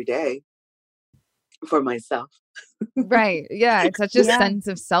dance every day for myself. Right. Yeah. It's such a sense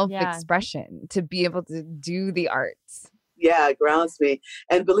of self-expression to be able to do the arts. Yeah, it grounds me.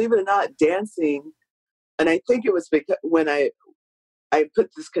 And believe it or not, dancing, and I think it was because when I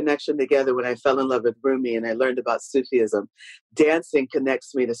put this connection together when I fell in love with Rumi and I learned about Sufism, dancing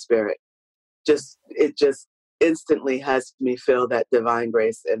connects me to spirit. It just instantly has me feel that divine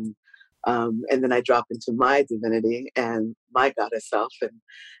grace, and then I drop into my divinity and my goddess self, and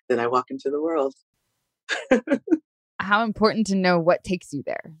then I walk into the world. How important to know what takes you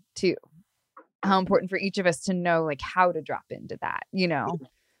there too. How important for each of us to know like how to drop into that,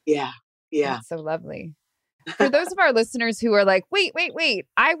 Yeah. That's so lovely. For those of our listeners who are like, wait,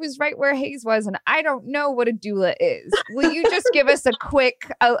 I was right where Hayes was and I don't know what a doula is. Will you just give us a quick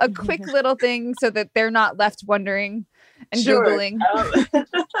little thing so that they're not left wondering and Googling?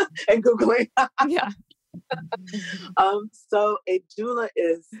 And Googling. Yeah. So a doula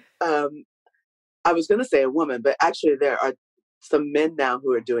is, I was going to say a woman, but actually there are some men now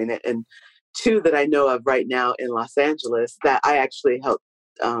who are doing it, and two that I know of right now in Los Angeles that I actually help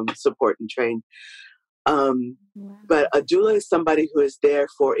support and train. But a doula is somebody who is there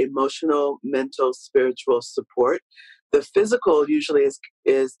for emotional, mental, spiritual support. The physical usually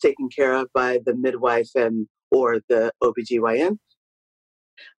is taken care of by the midwife or the OBGYN.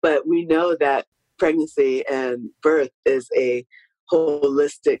 But we know that pregnancy and birth is a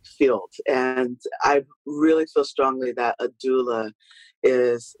holistic field. And I really feel strongly that a doula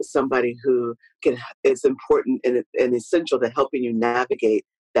is somebody who is important and essential to helping you navigate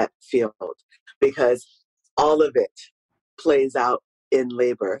that field, because all of it plays out in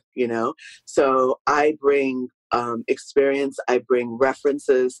labor, So I bring experience, I bring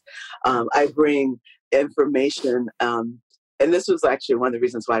references, I bring information. And this was actually one of the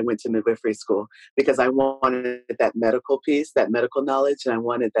reasons why I went to midwifery school, because I wanted that medical piece, that medical knowledge, and I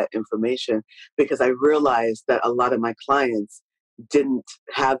wanted that information, because I realized that a lot of my clients didn't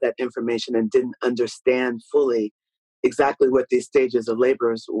have that information and didn't understand fully exactly what these stages of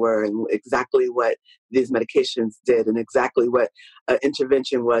labors were, and exactly what these medications did, and exactly what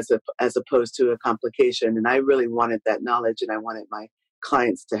intervention was as opposed to a complication. And I really wanted that knowledge, and I wanted my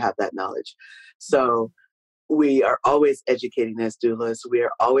clients to have that knowledge. So we are always educating as doulas. We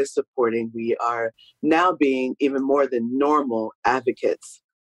are always supporting. We are now being even more than normal advocates,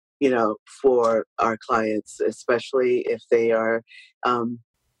 for our clients, especially if they are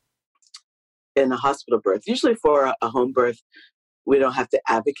in a hospital birth. Usually for a home birth, we don't have to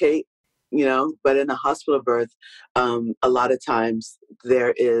advocate, but in a hospital birth, a lot of times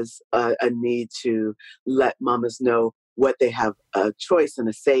there is a need to let mamas know what they have a choice and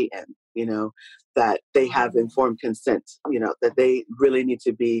a say in, that they have informed consent, that they really need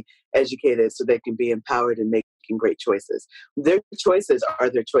to be educated so they can be empowered in making great choices. Their choices are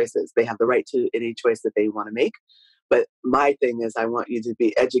their choices. They have the right to any choice that they want to make. But my thing is I want you to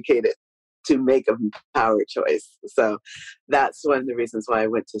be educated to make an empowered choice. So that's one of the reasons why I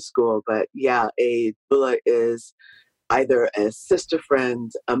went to school. But yeah, a doula is either a sister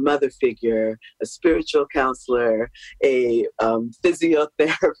friend, a mother figure, a spiritual counselor, a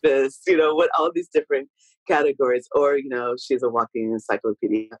physiotherapist, what all these different categories, or, she's a walking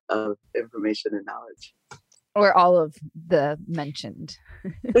encyclopedia of information and knowledge. Or all of the mentioned.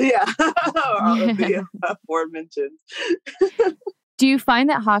 Yeah, or all of the aforementioned. Do you find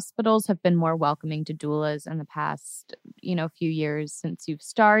that hospitals have been more welcoming to doulas in the past, few years since you've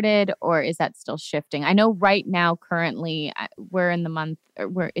started, or is that still shifting? I know right now, currently, we're in the month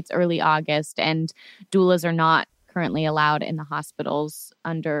where it's early August, and doulas are not currently allowed in the hospitals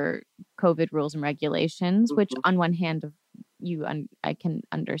under COVID rules and regulations, which on one hand, I can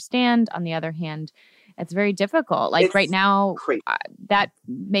understand. On the other hand, it's very difficult. Like right now, that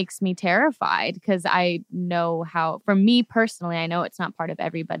makes me terrified because I know how, for me personally, I know it's not part of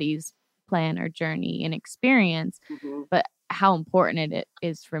everybody's plan or journey and experience, but how important it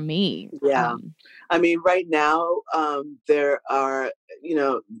is for me. Yeah. I mean, right now, there are,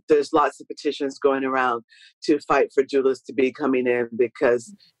 there's lots of petitions going around to fight for doulas to be coming in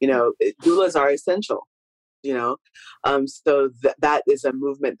because, doulas are essential. So that is a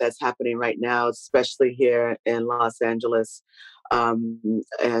movement that's happening right now, especially here in Los Angeles, and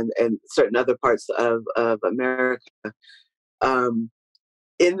certain other parts of America.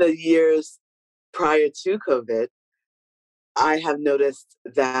 In the years prior to COVID, I have noticed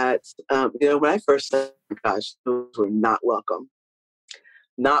that, when I first started, gosh, those were not welcome,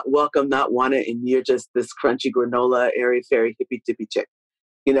 not wanted, and you're just this crunchy granola, airy fairy, hippy dippy chick.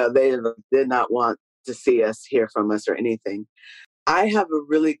 They did not want to see us, hear from us, or anything. I have a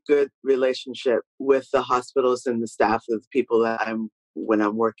really good relationship with the hospitals and the staff of the people that when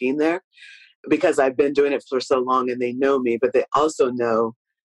I'm working there, because I've been doing it for so long and they know me, but they also know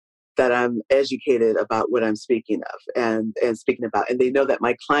that I'm educated about what I'm speaking of and speaking about. And they know that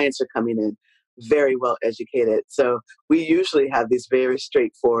my clients are coming in very well educated. So we usually have these very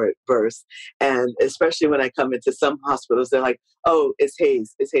straightforward births. And especially when I come into some hospitals, they're like, oh, it's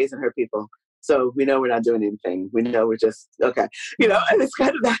Hayes and her people. So we know we're not doing anything. We know we're just, okay. And it's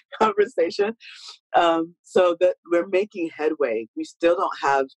kind of that conversation. So that we're making headway. We still don't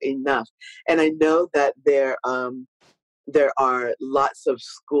have enough. And I know that there are lots of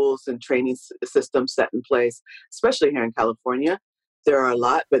schools and training systems set in place, especially here in California. There are a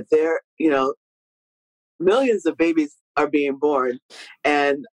lot, but millions of babies are being born.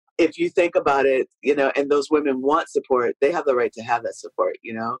 And if you think about it, and those women want support, they have the right to have that support,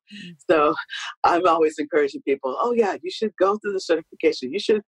 So I'm always encouraging people, oh yeah, you should go through the certification. You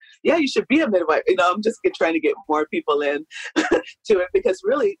should be a midwife. I'm just trying to get more people in to it because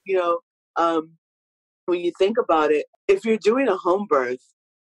really, when you think about it, if you're doing a home birth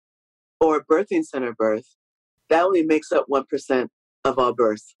or a birthing center birth, that only makes up 1% of all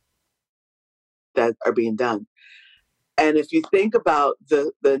births that are being done. And if you think about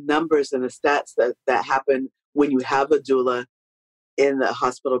the numbers and the stats that happen when you have a doula in the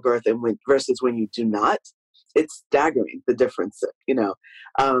hospital birth and versus when you do not, it's staggering, the difference,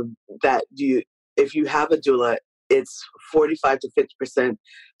 if you have a doula, it's 45 to 50%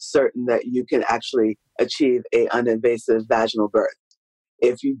 certain that you can actually achieve a uninvasive vaginal birth.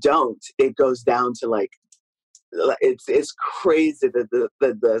 If you don't, it goes down to it's crazy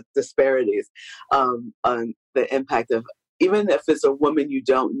the disparities on the impact of, even if it's a woman you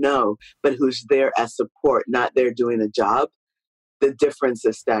don't know, but who's there as support, not there doing a job, the difference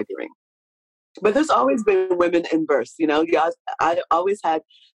is staggering. But there's always been women in births, I always had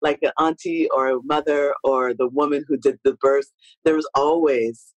like an auntie or a mother or the woman who did the birth. There was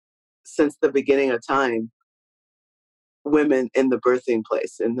always, since the beginning of time, women in the birthing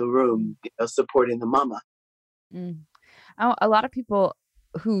place, in the room, supporting the mama. A lot of people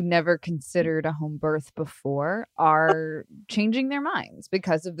who never considered a home birth before are changing their minds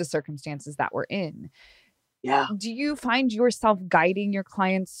because of the circumstances that we're in. Yeah. Do you find yourself guiding your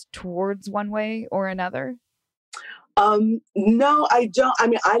clients towards one way or another? No, I don't. I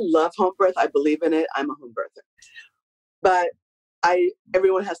mean, I love home birth. I believe in it. I'm a home birther. But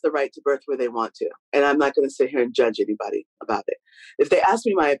everyone has the right to birth where they want to. And I'm not going to sit here and judge anybody about it. If they ask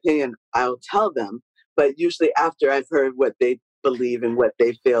me my opinion, I'll tell them, but usually after I've heard what they believe and what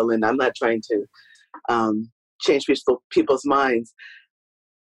they feel. And I'm not trying to change people's minds.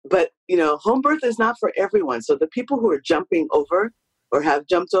 But, home birth is not for everyone. So the people who are jumping over or have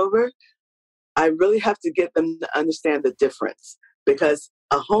jumped over, I really have to get them to understand the difference, because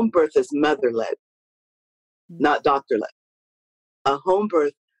a home birth is mother-led, not doctor-led. A home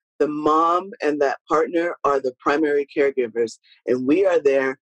birth, the mom and that partner are the primary caregivers, and we are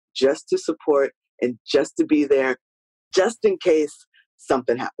there just to support and just to be there just in case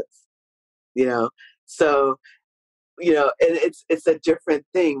something happens, So, and it's a different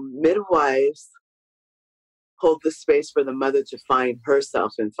thing. Midwives hold the space for the mother to find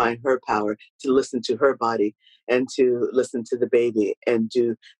herself and find her power, to listen to her body and to listen to the baby and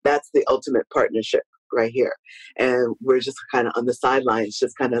that's the ultimate partnership right here. And we're just kind of on the sidelines,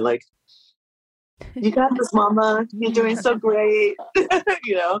 just kind of like, you got this, mama, you're doing so great,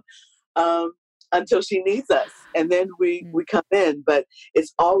 until she needs us. And then we come in, but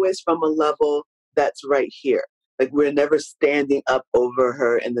it's always from a level that's right here. Like, we're never standing up over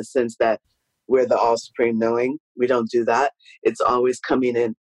her in the sense that we're the all supreme knowing. We don't do that. It's always coming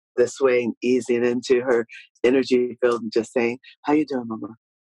in this way and easing into her energy field and just saying, how you doing, mama?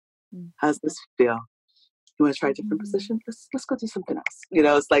 How's this feel? You want to try a different position? Let's go do something else.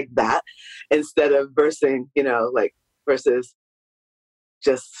 It's like that, instead of versus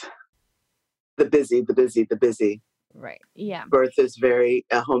just the busy. Right. Yeah. Home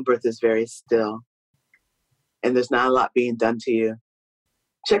birth is very still. And there's not a lot being done to you.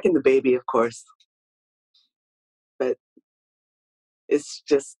 Checking the baby, of course. But it's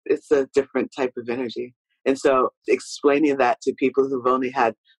a different type of energy. And so explaining that to people who've only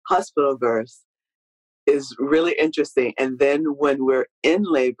had hospital births is really interesting. And then when we're in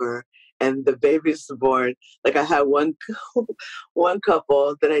labor and the baby's born, like I had one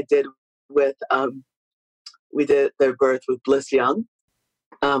couple that I did with, we did their birth with Bliss Young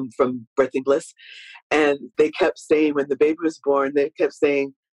from Birthing Bliss. And they kept saying, when the baby was born, they kept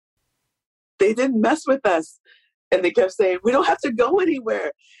saying, they didn't mess with us. And they kept saying, we don't have to go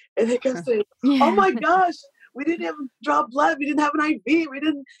anywhere. And they kept saying, oh my gosh, we didn't even draw blood. We didn't have an IV. We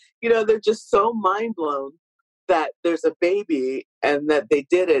didn't, they're just so mind blown that there's a baby and that they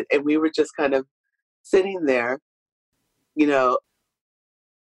did it. And we were just kind of sitting there, it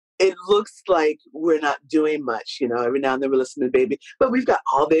looks like we're not doing much, every now and then we're listening to the baby, but we've got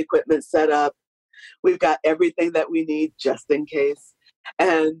all the equipment set up. We've got everything that we need just in case.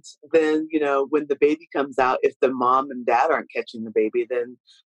 And then, when the baby comes out, if the mom and dad aren't catching the baby, then,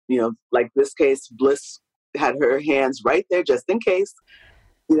 like this case, Bliss had her hands right there just in case,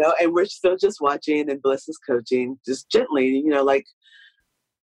 and we're still just watching, and Bliss is coaching just gently,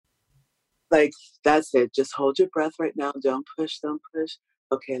 like that's it. Just hold your breath right now. Don't push.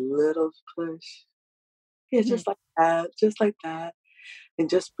 Okay, little push. Yeah, just like that. And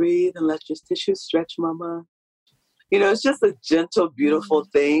just breathe and let your tissues stretch, mama. It's just a gentle, beautiful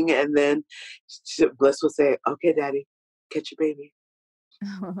thing. And then Bliss will say, okay, daddy, catch your baby.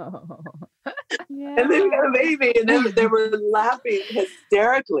 Yeah. And then we got a baby. And then they were laughing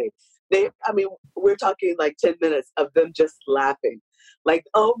hysterically. We're talking like 10 minutes of them just laughing. Like,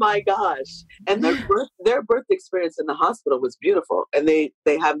 oh my gosh. And their birth experience in the hospital was beautiful. And they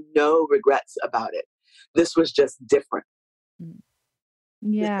have no regrets about it. This was just different.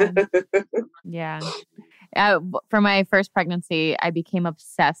 Yeah. Yeah. For my first pregnancy, I became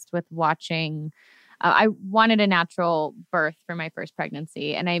obsessed with watching. I wanted a natural birth for my first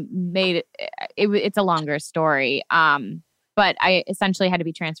pregnancy, and I made it's a longer story. But I essentially had to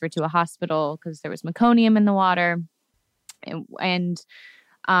be transferred to a hospital because there was meconium in the water. And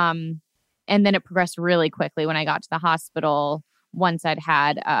then it progressed really quickly when I got to the hospital. Once I'd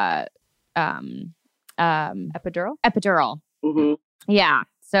had epidural. Mm-hmm. Yeah.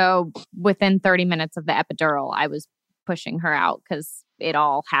 So within 30 minutes of the epidural, I was pushing her out because it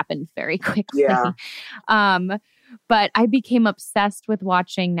all happened very quickly. Yeah. But I became obsessed with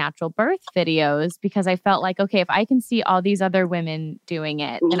watching natural birth videos because I felt like, okay, if I can see all these other women doing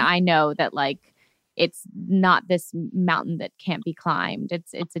it, then I know that it's not this mountain that can't be climbed.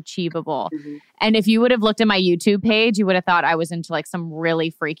 It's achievable. Mm-hmm. And if you would have looked at my YouTube page, you would have thought I was into some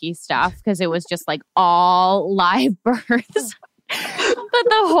really freaky stuff because it was just all live births. But But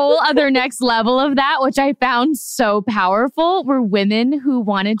the whole other next level of that, which I found so powerful, were women who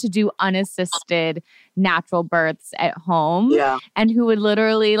wanted to do unassisted natural births at home. Yeah. And who would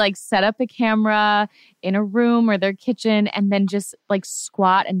literally like set up a camera in a room or their kitchen and then just like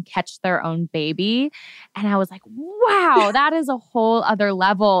squat and catch their own baby. And I was like, wow, that is a whole other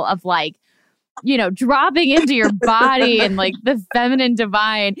level of like, you know, dropping into your body and like the feminine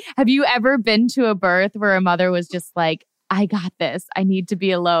divine. Have you ever been to a birth where a mother was just like, I got this. I need to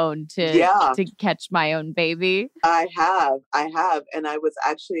be alone to catch my own baby? I have. And I was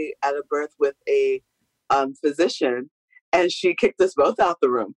actually at a birth with a physician, and she kicked us both out the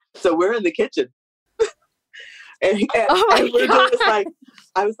room. So we're in the kitchen. and we're just like,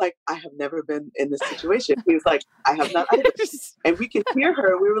 I was like, I have never been in this situation. He was like, I have not either. And we could hear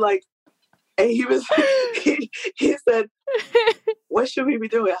her. We were like, and he was, he said, what should we be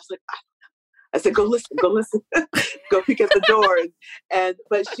doing? I was like, I said, go listen, go peek at the door.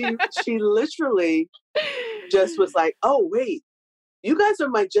 But she literally just was like, oh, wait, you guys are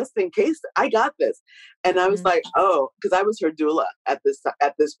my just in case. I got this. And I was like, oh, because I was her doula at this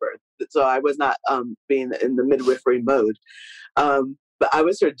birth. So I was not being in the midwifery mode. But I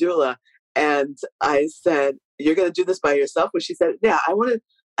was her doula. And I said, you're going to do this by yourself? When she said, yeah,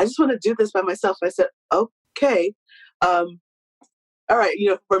 I just want to do this by myself. I said, okay. All right. You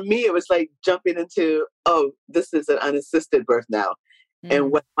know, for me, it was like jumping into, oh, this is an unassisted birth now.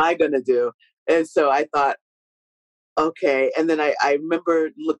 And what am I going to do? And so I thought, okay. And then I remember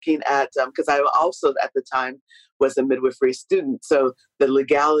looking at, because I also at the time was a midwifery student. So the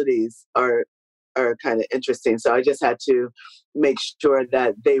legalities are kind of interesting. So I just had to make sure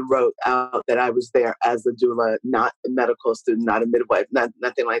that they wrote out that I was there as a doula, not a medical student, not a midwife,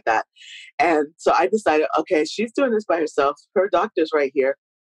 nothing like that. And so I decided, okay, she's doing this by herself. Her doctor's right here.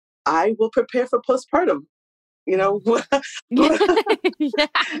 I will prepare for postpartum. You know,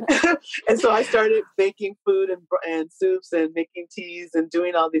 and so I started baking food and soups and making teas and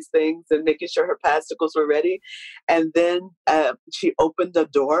doing all these things and making sure her pasticles were ready. And then she opened the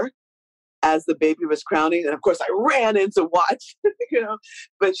door as the baby was crowning. And of course I ran in to watch, you know,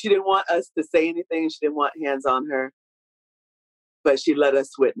 but she didn't want us to say anything. She didn't want hands on her, but she let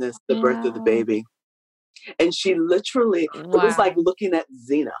us witness the birth of the baby. And she literally, it was like looking at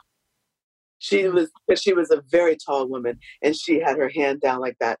Xena. She was a very tall woman, and she had her hand down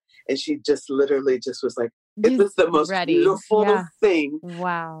like that. And she just literally just was like, it was the most beautiful thing.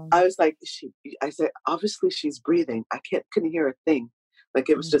 Wow. I was like, I said, obviously she's breathing. I couldn't hear a thing. Like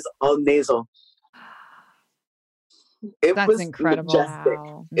it was just all nasal. That's was incredible. Majestic.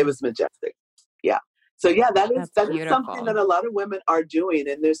 Wow. It was majestic. Yeah. So yeah, that is something that a lot of women are doing.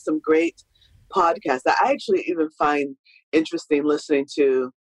 And there's some great podcasts that I actually even find interesting listening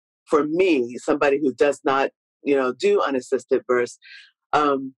to, for me, somebody who does not, you know, do unassisted births,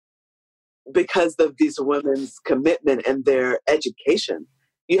 because of these women's commitment and their education.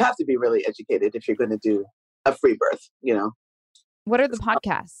 You have to be really educated if you're going to do a free birth, you know. What are the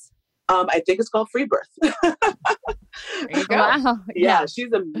podcasts? I think it's called Free Birth. There you go. Wow. Yeah,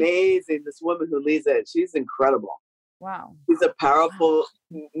 she's amazing. This woman who leads it, she's incredible. Wow. She's a powerful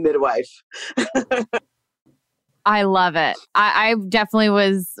midwife. I love it. I definitely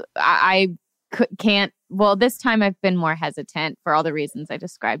was, can't, well, this time I've been more hesitant for all the reasons I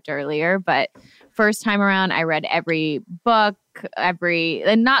described earlier, but first time around I read every book,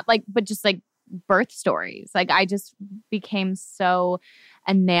 but just like birth stories. Like I just became so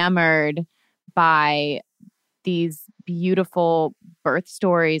enamored by these beautiful birth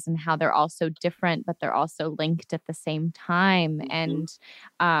stories and how they're all so different, but they're also linked at the same time. And,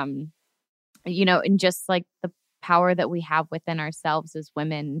 you know, and just like the power that we have within ourselves as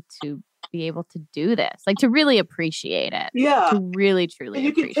women to be able to do this, like to really appreciate it. Yeah. To really, truly and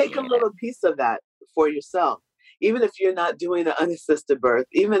you can take a little piece of that for yourself. Even if you're not doing an unassisted birth,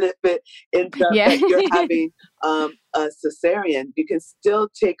 even if it ends up that you're having a cesarean, you can still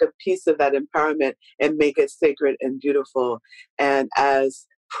take a piece of that empowerment and make it sacred and beautiful and as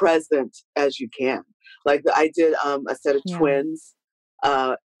present as you can. Like I did a set of twins.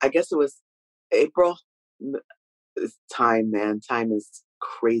 I guess it was April. Time, man. Time is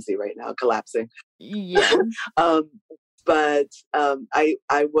crazy right now, collapsing. Yeah. But I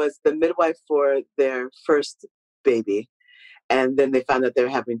was the midwife for their first baby, and then they found out they were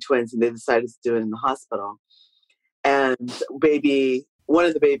having twins, and they decided to do it in the hospital. And one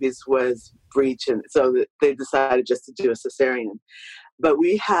of the babies was breech, and so they decided just to do a cesarean. But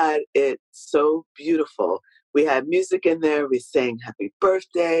we had it so beautiful We had music in there. We sang happy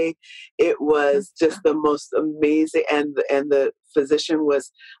birthday. It was just the most amazing. And the physician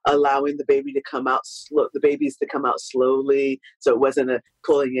was allowing the baby to come out the babies to come out slowly. So it wasn't a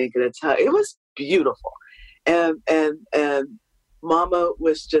pulling in, get a tug. It was beautiful. And Mama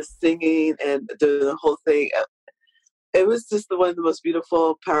was just singing and doing the whole thing. It was just one of the most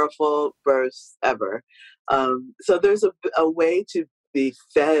beautiful, powerful births ever. So there's a way to be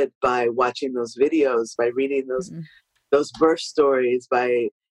fed by watching those videos, by reading those birth stories, by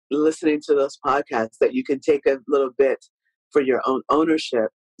listening to those podcasts, that you can take a little bit for your own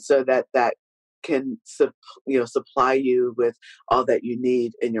ownership, so that can supply you with all that you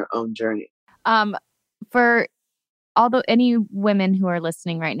need in your own journey. For any women who are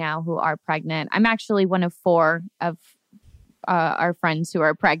listening right now who are pregnant, I'm actually one of 4 of our friends who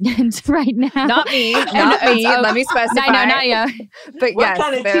are pregnant right now. Not me. Let me specify. I know, not you. But what yes,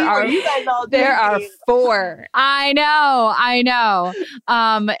 kind of there are you guys all there are 4. I know.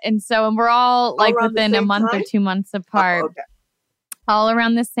 And we're all like within a month or 2 months apart. Oh, okay. All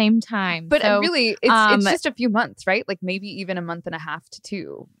around the same time. But so, really, it's just a few months, right? Like maybe even a month and a half to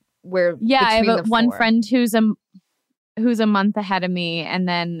 2. Where I have one friend who's a month ahead of me, and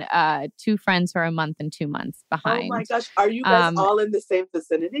then 2 friends who are a month and 2 months behind. Oh my gosh. Are you guys all in the same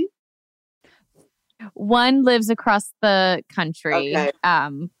vicinity? One lives across the country. Okay.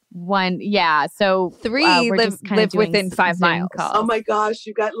 So 3 live within 5 miles. Calls. Oh my gosh,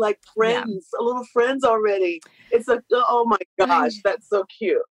 you got like friends, little friends already. It's oh my gosh, that's so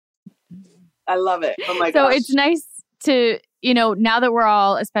cute. I love it. Oh my gosh. So it's nice to, now that we're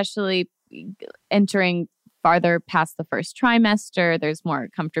all especially entering farther past the first trimester, there's more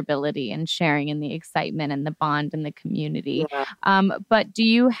comfortability and sharing in the excitement and the bond and the community. Yeah. But do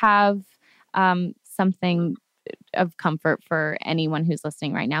you have something of comfort for anyone who's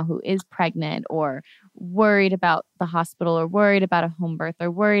listening right now who is pregnant or worried about the hospital or worried about a home birth or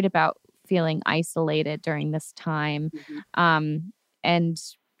worried about feeling isolated during this time? And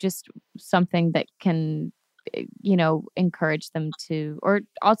just something that can encourage them to, or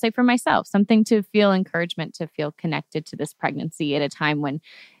I'll say for myself, something to feel encouragement, to feel connected to this pregnancy at a time when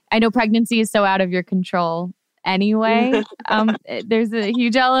I know pregnancy is so out of your control anyway. There's a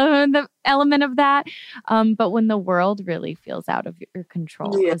huge element of that. But when the world really feels out of your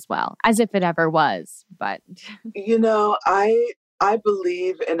control as well, as if it ever was. But, I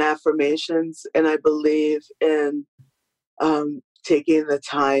believe in affirmations, and I believe in, taking the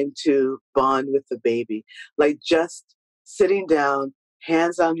time to bond with the baby, like just sitting down,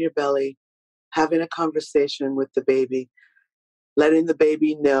 hands on your belly, having a conversation with the baby, letting the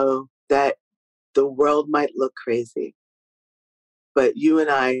baby know that the world might look crazy, but you and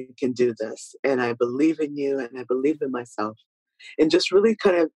I can do this. And I believe in you, and I believe in myself. And just really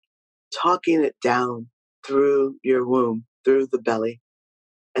kind of talking it down through your womb, through the belly,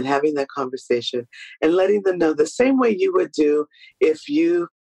 and having that conversation and letting them know the same way you would do if you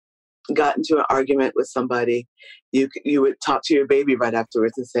got into an argument with somebody. You would talk to your baby right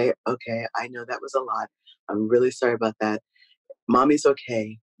afterwards and say, okay, I know that was a lot. I'm really sorry about that. Mommy's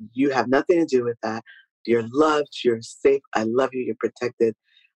okay. You have nothing to do with that. You're loved. You're safe. I love you. You're protected.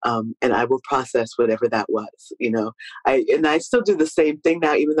 And I will process whatever that was, I still do the same thing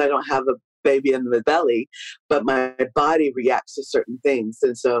now, even though I don't have a baby in the belly, but my body reacts to certain things.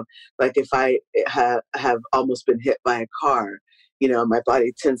 And so like if I have almost been hit by a car, my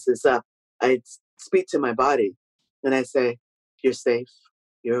body tenses up. I speak to my body and I say, you're safe.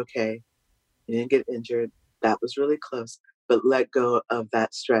 You're okay. You didn't get injured. That was really close, but let go of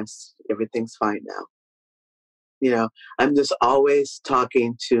that stress. Everything's fine now. I'm just always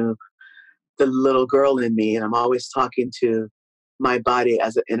talking to the little girl in me, and I'm always talking to my body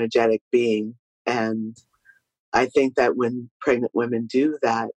as an energetic being. And I think that when pregnant women do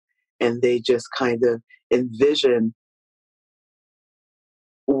that, and they just kind of envision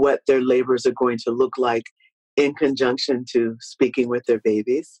what their labors are going to look like in conjunction to speaking with their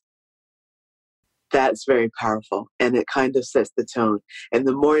babies, that's very powerful. And it kind of sets the tone. And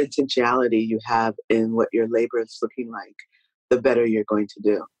the more intentionality you have in what your labor is looking like, the better you're going to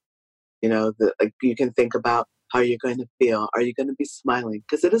do. You can think about how you're going to feel. Are you going to be smiling?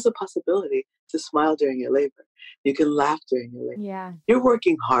 Because it is a possibility to smile during your labor. You can laugh during your labor. Yeah. You're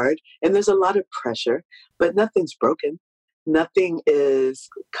working hard, and there's a lot of pressure, but nothing's broken. Nothing is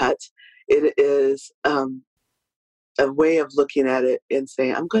cut. It is a way of looking at it and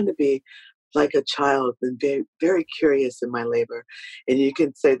saying, I'm going to be like a child and very, very curious in my labor. And you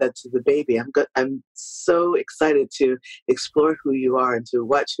can say that to the baby. I'm so excited to explore who you are and to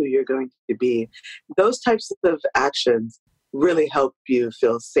watch who you're going to be. Those types of actions really help you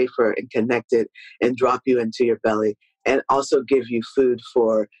feel safer and connected and drop you into your belly and also give you food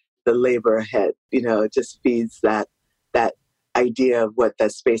for the labor ahead. It just feeds that idea of what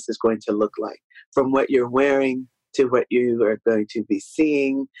that space is going to look like, from what you're wearing to what you are going to be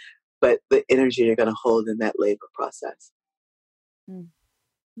seeing, but the energy you're going to hold in that labor process.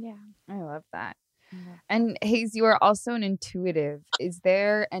 Yeah, I love that. And Hayes, you are also an intuitive. Is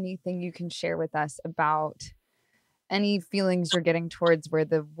there anything you can share with us about any feelings you're getting towards where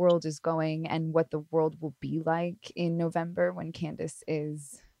the world is going and what the world will be like in November when Candace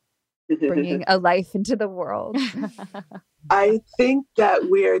is bringing a life into the world? I think that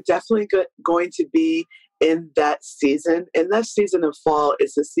we are definitely going to be in that season. And that season of fall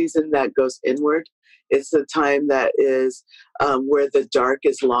is a season that goes inward. It's a time that is where the dark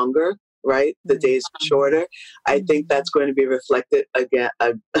is longer, right? The days are shorter. I think that's going to be reflected again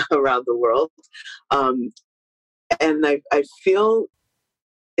around the world. And I feel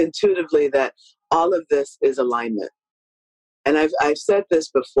intuitively that all of this is alignment. And I've said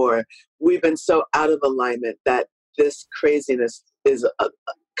this before, we've been so out of alignment that this craziness is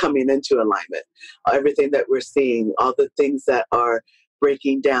coming into alignment. Everything that we're seeing, all the things that are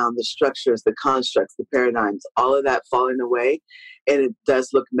breaking down, the structures, the constructs, the paradigms, all of that falling away. And it does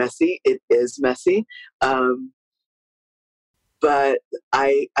look messy. It is messy. But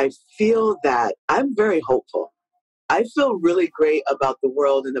I feel that I'm very hopeful. I feel really great about the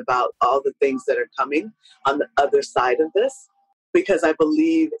world and about all the things that are coming on the other side of this, because I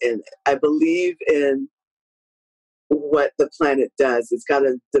believe in it. I believe in what the planet does. It's got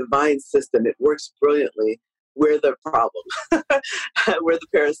a divine system. It works brilliantly. We're the problem. We're the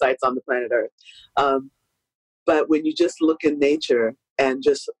parasites on the planet Earth. But when you just look in nature and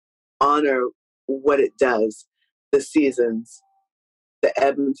just honor what it does, the seasons, the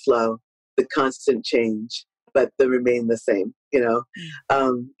ebb and flow, the constant change, but they remain the same. It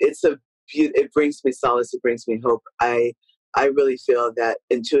brings me solace. It brings me hope. I really feel that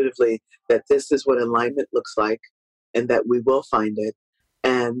intuitively that this is what alignment looks like, and that we will find it,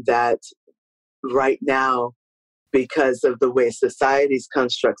 and that right now, because of the way society's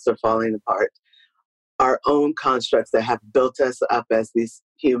constructs are falling apart, our own constructs that have built us up as these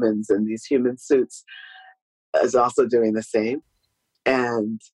humans and these human suits is also doing the same.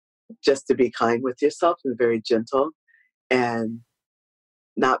 And just to be kind with yourself and very gentle, and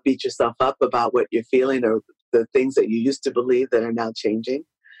not beat yourself up about what you're feeling or the things that you used to believe that are now changing,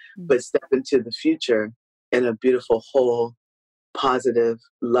 but step into the future in a beautiful, whole, positive,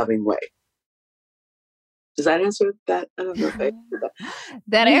 loving way. Does that answer that? I don't know if I answered that.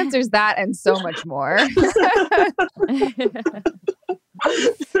 That answers that and so much more.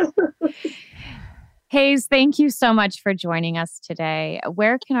 Hayes, thank you so much for joining us today.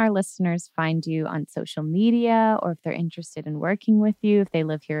 Where can our listeners find you on social media, or if they're interested in working with you, if they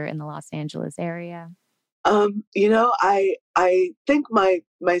live here in the Los Angeles area? I think my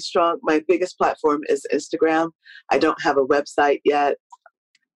biggest platform is Instagram. I don't have a website yet.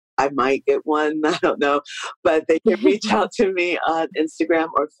 I might get one. I don't know. But they can reach out to me on Instagram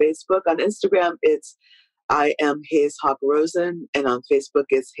or Facebook. On Instagram, I am Hayes Hawk Rosen, and on Facebook,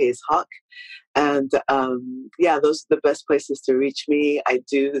 it's Hayes Hawk. And those are the best places to reach me. I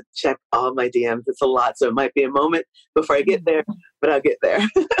do check all my DMs. It's a lot, so it might be a moment before I get there, but I'll get there.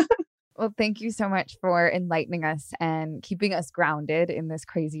 Well, thank you so much for enlightening us and keeping us grounded in this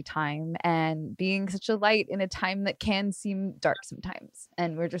crazy time, and being such a light in a time that can seem dark sometimes.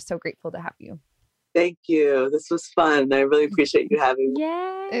 And we're just so grateful to have you. Thank you. This was fun. I really appreciate you having me.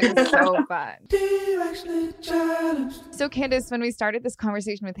 Yay! It was so fun. So Candace, when we started this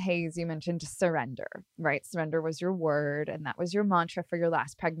conversation with Hayes, you mentioned surrender, right? Surrender was your word, and that was your mantra for your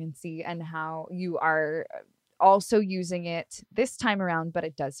last pregnancy, and how you are also using it this time around, but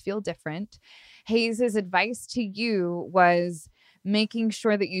it does feel different. Hayes's advice to you was making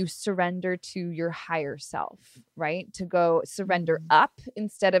sure that you surrender to your higher self, right? To go surrender up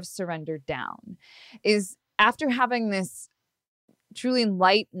instead of surrender down. Is after having this truly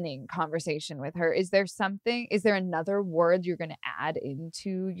enlightening conversation with her, is there another word you're going to add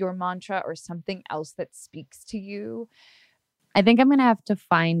into your mantra, or something else that speaks to you? I think I'm going to have to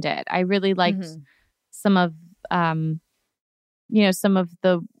find it. I really liked some of the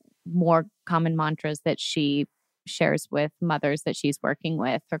more common mantras that she shares with mothers that she's working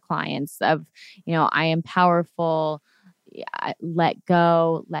with, her clients, of, I am powerful, let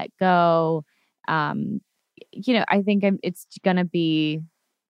go. I think it's going to be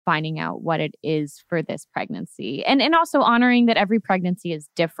finding out what it is for this pregnancy, and also honoring that every pregnancy is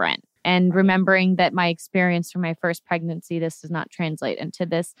different. And remembering that my experience from my first pregnancy, this does not translate into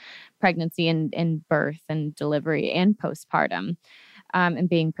this pregnancy and birth and delivery and postpartum, and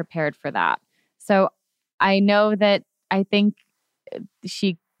being prepared for that. So I know that I think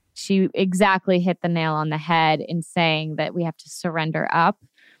she exactly hit the nail on the head in saying that we have to surrender up,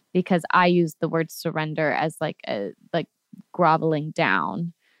 because I use the word surrender as like groveling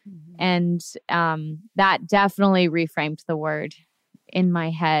down. Mm-hmm. And that definitely reframed the word in my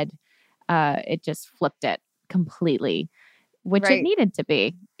head. It just flipped it completely, which it needed to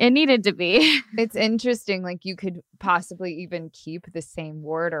be. It needed to be. It's interesting. Like, you could possibly even keep the same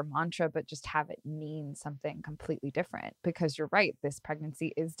word or mantra, but just have it mean something completely different, because you're right. This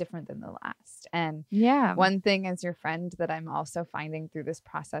pregnancy is different than the last. And one thing as your friend that I'm also finding through this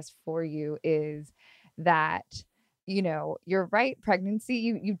process for you is that, you know, you're right. Pregnancy,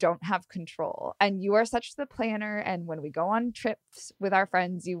 you don't have control, and you are such the planner. And when we go on trips with our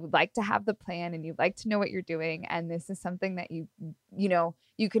friends, you like to have the plan and you like to know what you're doing. And this is something that you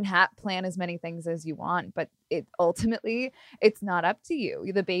can plan as many things as you want, but ultimately it's not up to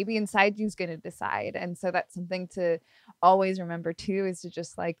you. The baby inside you is going to decide. And so that's something to always remember too, is to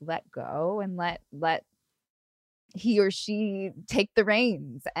just like let go and let he or she take the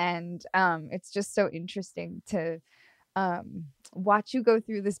reins. And it's just so interesting to watch you go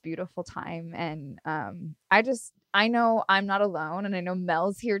through this beautiful time. And I know I'm not alone, and I know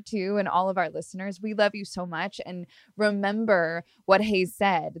Mel's here too, and all of our listeners. We love you so much. And remember what Hayes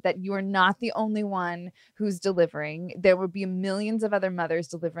said, that you are not the only one who's delivering. There will be millions of other mothers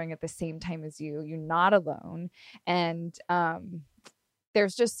delivering at the same time as you. You're not alone. And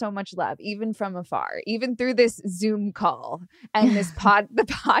there's just so much love, even from afar, even through this Zoom call and the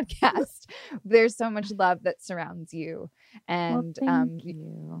podcast. There's so much love that surrounds you, and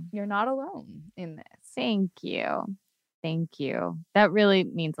you're not alone in this. Thank you. That really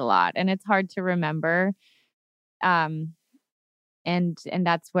means a lot, and it's hard to remember. And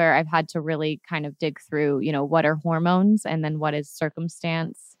that's where I've had to really kind of dig through, you know, what are hormones, and then what is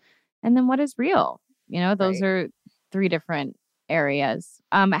circumstance, and then what is real. You know, those are three different areas.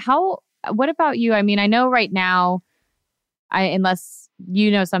 What about you? I mean, I know right now, unless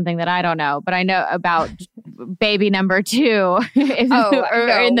you know something that I don't know, but I know about baby number 2 in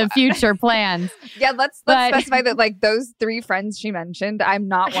the future plans. Yeah, let's specify that, like, those 3 friends she mentioned, I'm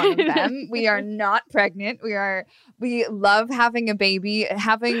not one of them. We are not pregnant. We love having a baby,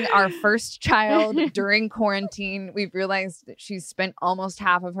 having our first child during quarantine. We've realized that she's spent almost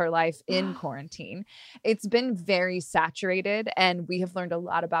half of her life in quarantine. It's been very saturated, and we have learned a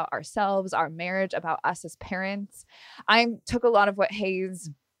lot about ourselves, our marriage, about us as parents. I took a lot of what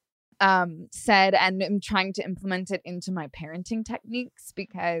Hayes said, and I'm trying to implement it into my parenting techniques,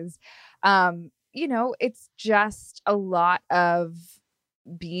 because, you know, it's just a lot of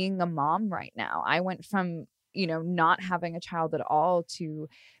being a mom right now. I went from, you know, not having a child at all to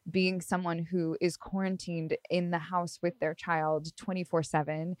being someone who is quarantined in the house with their child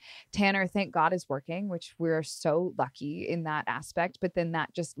 24/7. Tanner, thank God, is working, which we're so lucky in that aspect. But then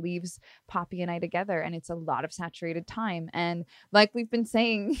that just leaves Poppy and I together, and it's a lot of saturated time. And like we've been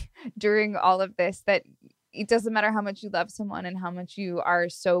saying during all of this, that it doesn't matter how much you love someone and how much you are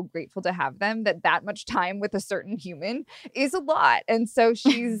so grateful to have them, that much time with a certain human is a lot. And so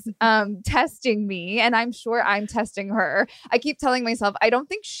she's testing me, and I'm sure I'm testing her. I keep telling myself, I don't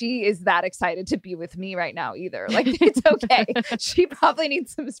think she is that excited to be with me right now either. Like, it's okay. She probably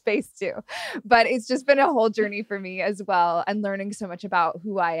needs some space too. But it's just been a whole journey for me as well, and learning so much about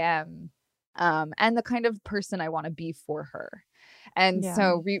who I am, and the kind of person I want to be for her. And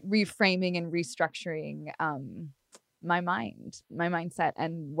so reframing and restructuring my mindset,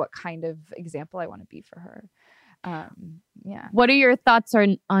 and what kind of example I want to be for her. What are your thoughts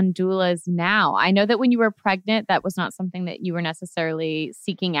on doulas now? I know that when you were pregnant, that was not something that you were necessarily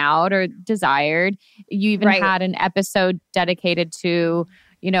seeking out or desired. You even had an episode dedicated to,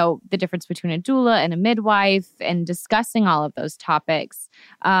 you know, the difference between a doula and a midwife, and discussing all of those topics.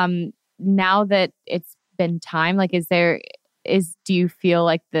 Now that it's been time, like, do you feel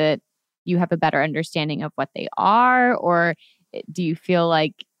like that you have a better understanding of what they are, or do you feel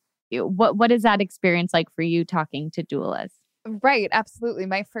like, what is that experience like for you talking to doulas? Right. Absolutely.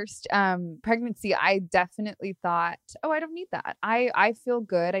 My first pregnancy, I definitely thought, oh, I don't need that. I feel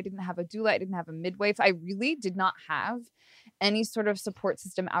good. I didn't have a doula. I didn't have a midwife. I really did not have any sort of support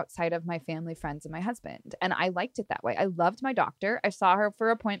system outside of my family, friends, and my husband. And I liked it that way. I loved my doctor. I saw her for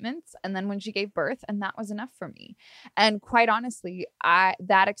appointments, and then when she gave birth, and that was enough for me. And quite honestly,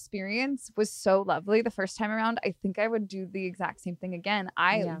 that experience was so lovely the first time around. I think I would do the exact same thing again.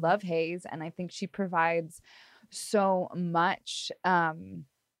 I love Hayes, and I think she provides so much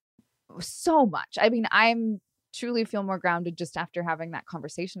so much. I mean, I'm truly feel more grounded just after having that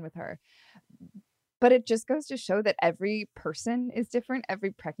conversation with her. But it just goes to show that every person is different,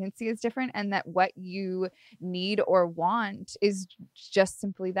 every pregnancy is different, and that what you need or want is just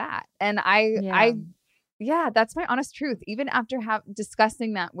simply that. And that's my honest truth. Even after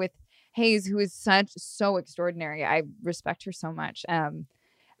discussing that with Hayes, who is so extraordinary, I respect her so much.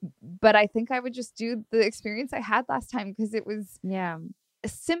 But I think I would just do the experience I had last time, because it was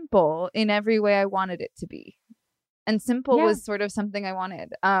simple in every way I wanted it to be, and simple was sort of something I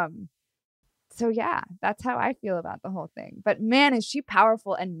wanted. So yeah, that's how I feel about the whole thing. But man, is she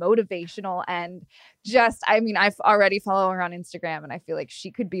powerful and motivational, and just, I mean, I already follow her on Instagram, and I feel like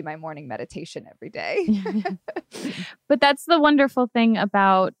she could be my morning meditation every day. But that's the wonderful thing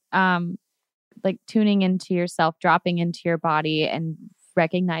about like tuning into yourself, dropping into your body, and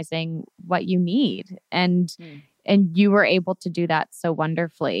recognizing what you need. And you were able to do that so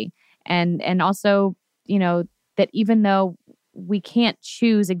wonderfully. And also, you know, that even though we can't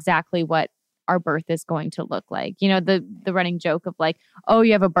choose exactly what our birth is going to look like, you know, the running joke of like, oh,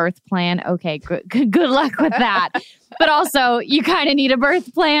 you have a birth plan. Okay, good luck with that. But also you kind of need a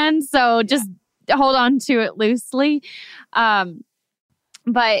birth plan. So just hold on to it loosely.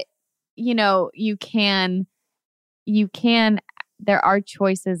 But you know, you can, there are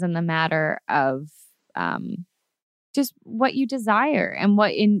choices in the matter of, just what you desire, and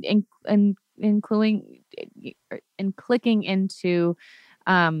what including and clicking into,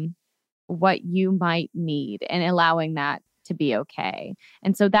 what you might need, and allowing that to be okay.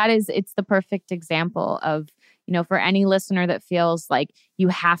 And so it's the perfect example of, you know, for any listener that feels like you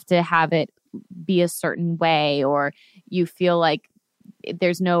have to have it be a certain way, or you feel like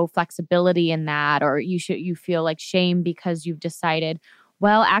there's no flexibility in that, or you feel like shame because you've decided,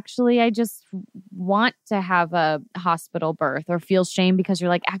 well, actually, I just want to have a hospital birth, or feel shame because you're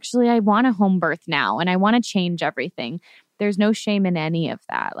like, actually, I want a home birth now and I want to change everything. There's no shame in any of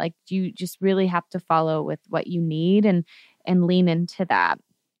that. Like, you just really have to follow with what you need and lean into that.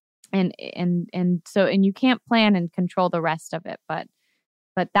 And you can't plan and control the rest of it, but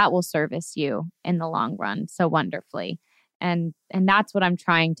that will service you in the long run so wonderfully. And that's what I'm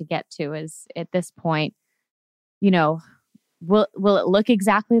trying to get to, is at this point, you know, will it look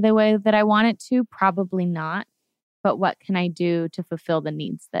exactly the way that I want it to? Probably not. But what can I do to fulfill the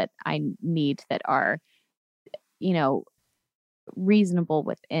needs that I need, that are, you know, reasonable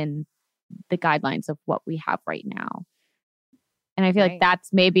within the guidelines of what we have right now? And I feel like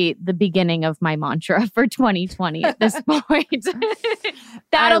that's maybe the beginning of my mantra for 2020 at this point.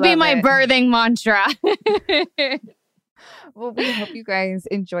 That'll be my birthing mantra. Well, we hope you guys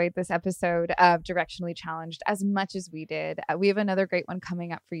enjoyed this episode of Directionally Challenged as much as we did. We have another great one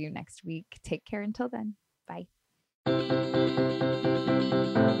coming up for you next week. Take care until then. Bye.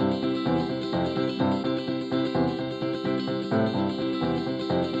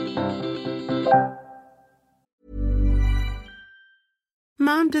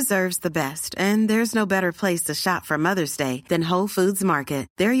 Mom deserves the best, and there's no better place to shop for Mother's Day than Whole Foods Market.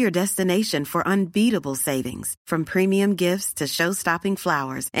 They're your destination for unbeatable savings, from premium gifts to show-stopping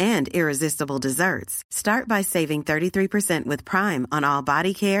flowers and irresistible desserts. Start by saving 33% with Prime on all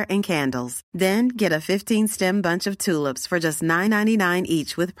body care and candles. Then get a 15-stem bunch of tulips for just $9.99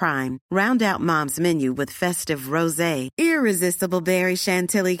 each with Prime. Round out Mom's menu with festive rosé, irresistible berry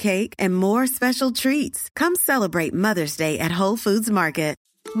chantilly cake, and more special treats. Come celebrate Mother's Day at Whole Foods Market.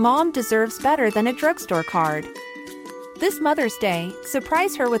 Mom deserves better than a drugstore card. This Mother's Day,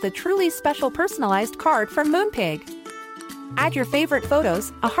 surprise her with a truly special personalized card from Moonpig. Add your favorite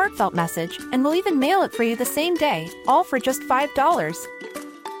photos, a heartfelt message, and we'll even mail it for you the same day, all for just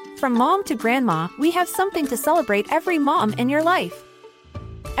 $5. From mom to grandma, we have something to celebrate every mom in your life.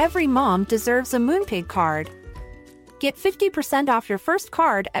 Every mom deserves a Moonpig card. Get 50% off your first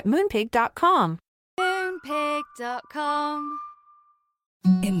card at Moonpig.com. Moonpig.com.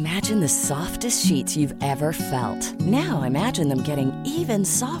 Imagine the softest sheets you've ever felt. Now imagine them getting even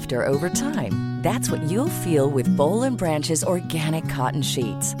softer over time. That's what you'll feel with Boll & Branch's organic cotton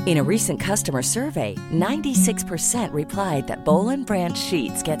sheets. In a recent customer survey, 96% replied that Boll & Branch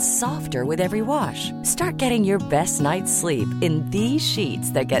sheets get softer with every wash. Start getting your best night's sleep in these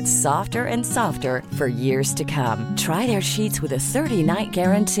sheets that get softer and softer for years to come. Try their sheets with a 30-night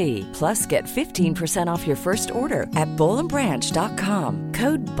guarantee. Plus, get 15% off your first order at bollandbranch.com.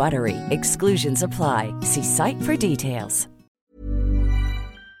 Code BUTTERY. Exclusions apply. See site for details.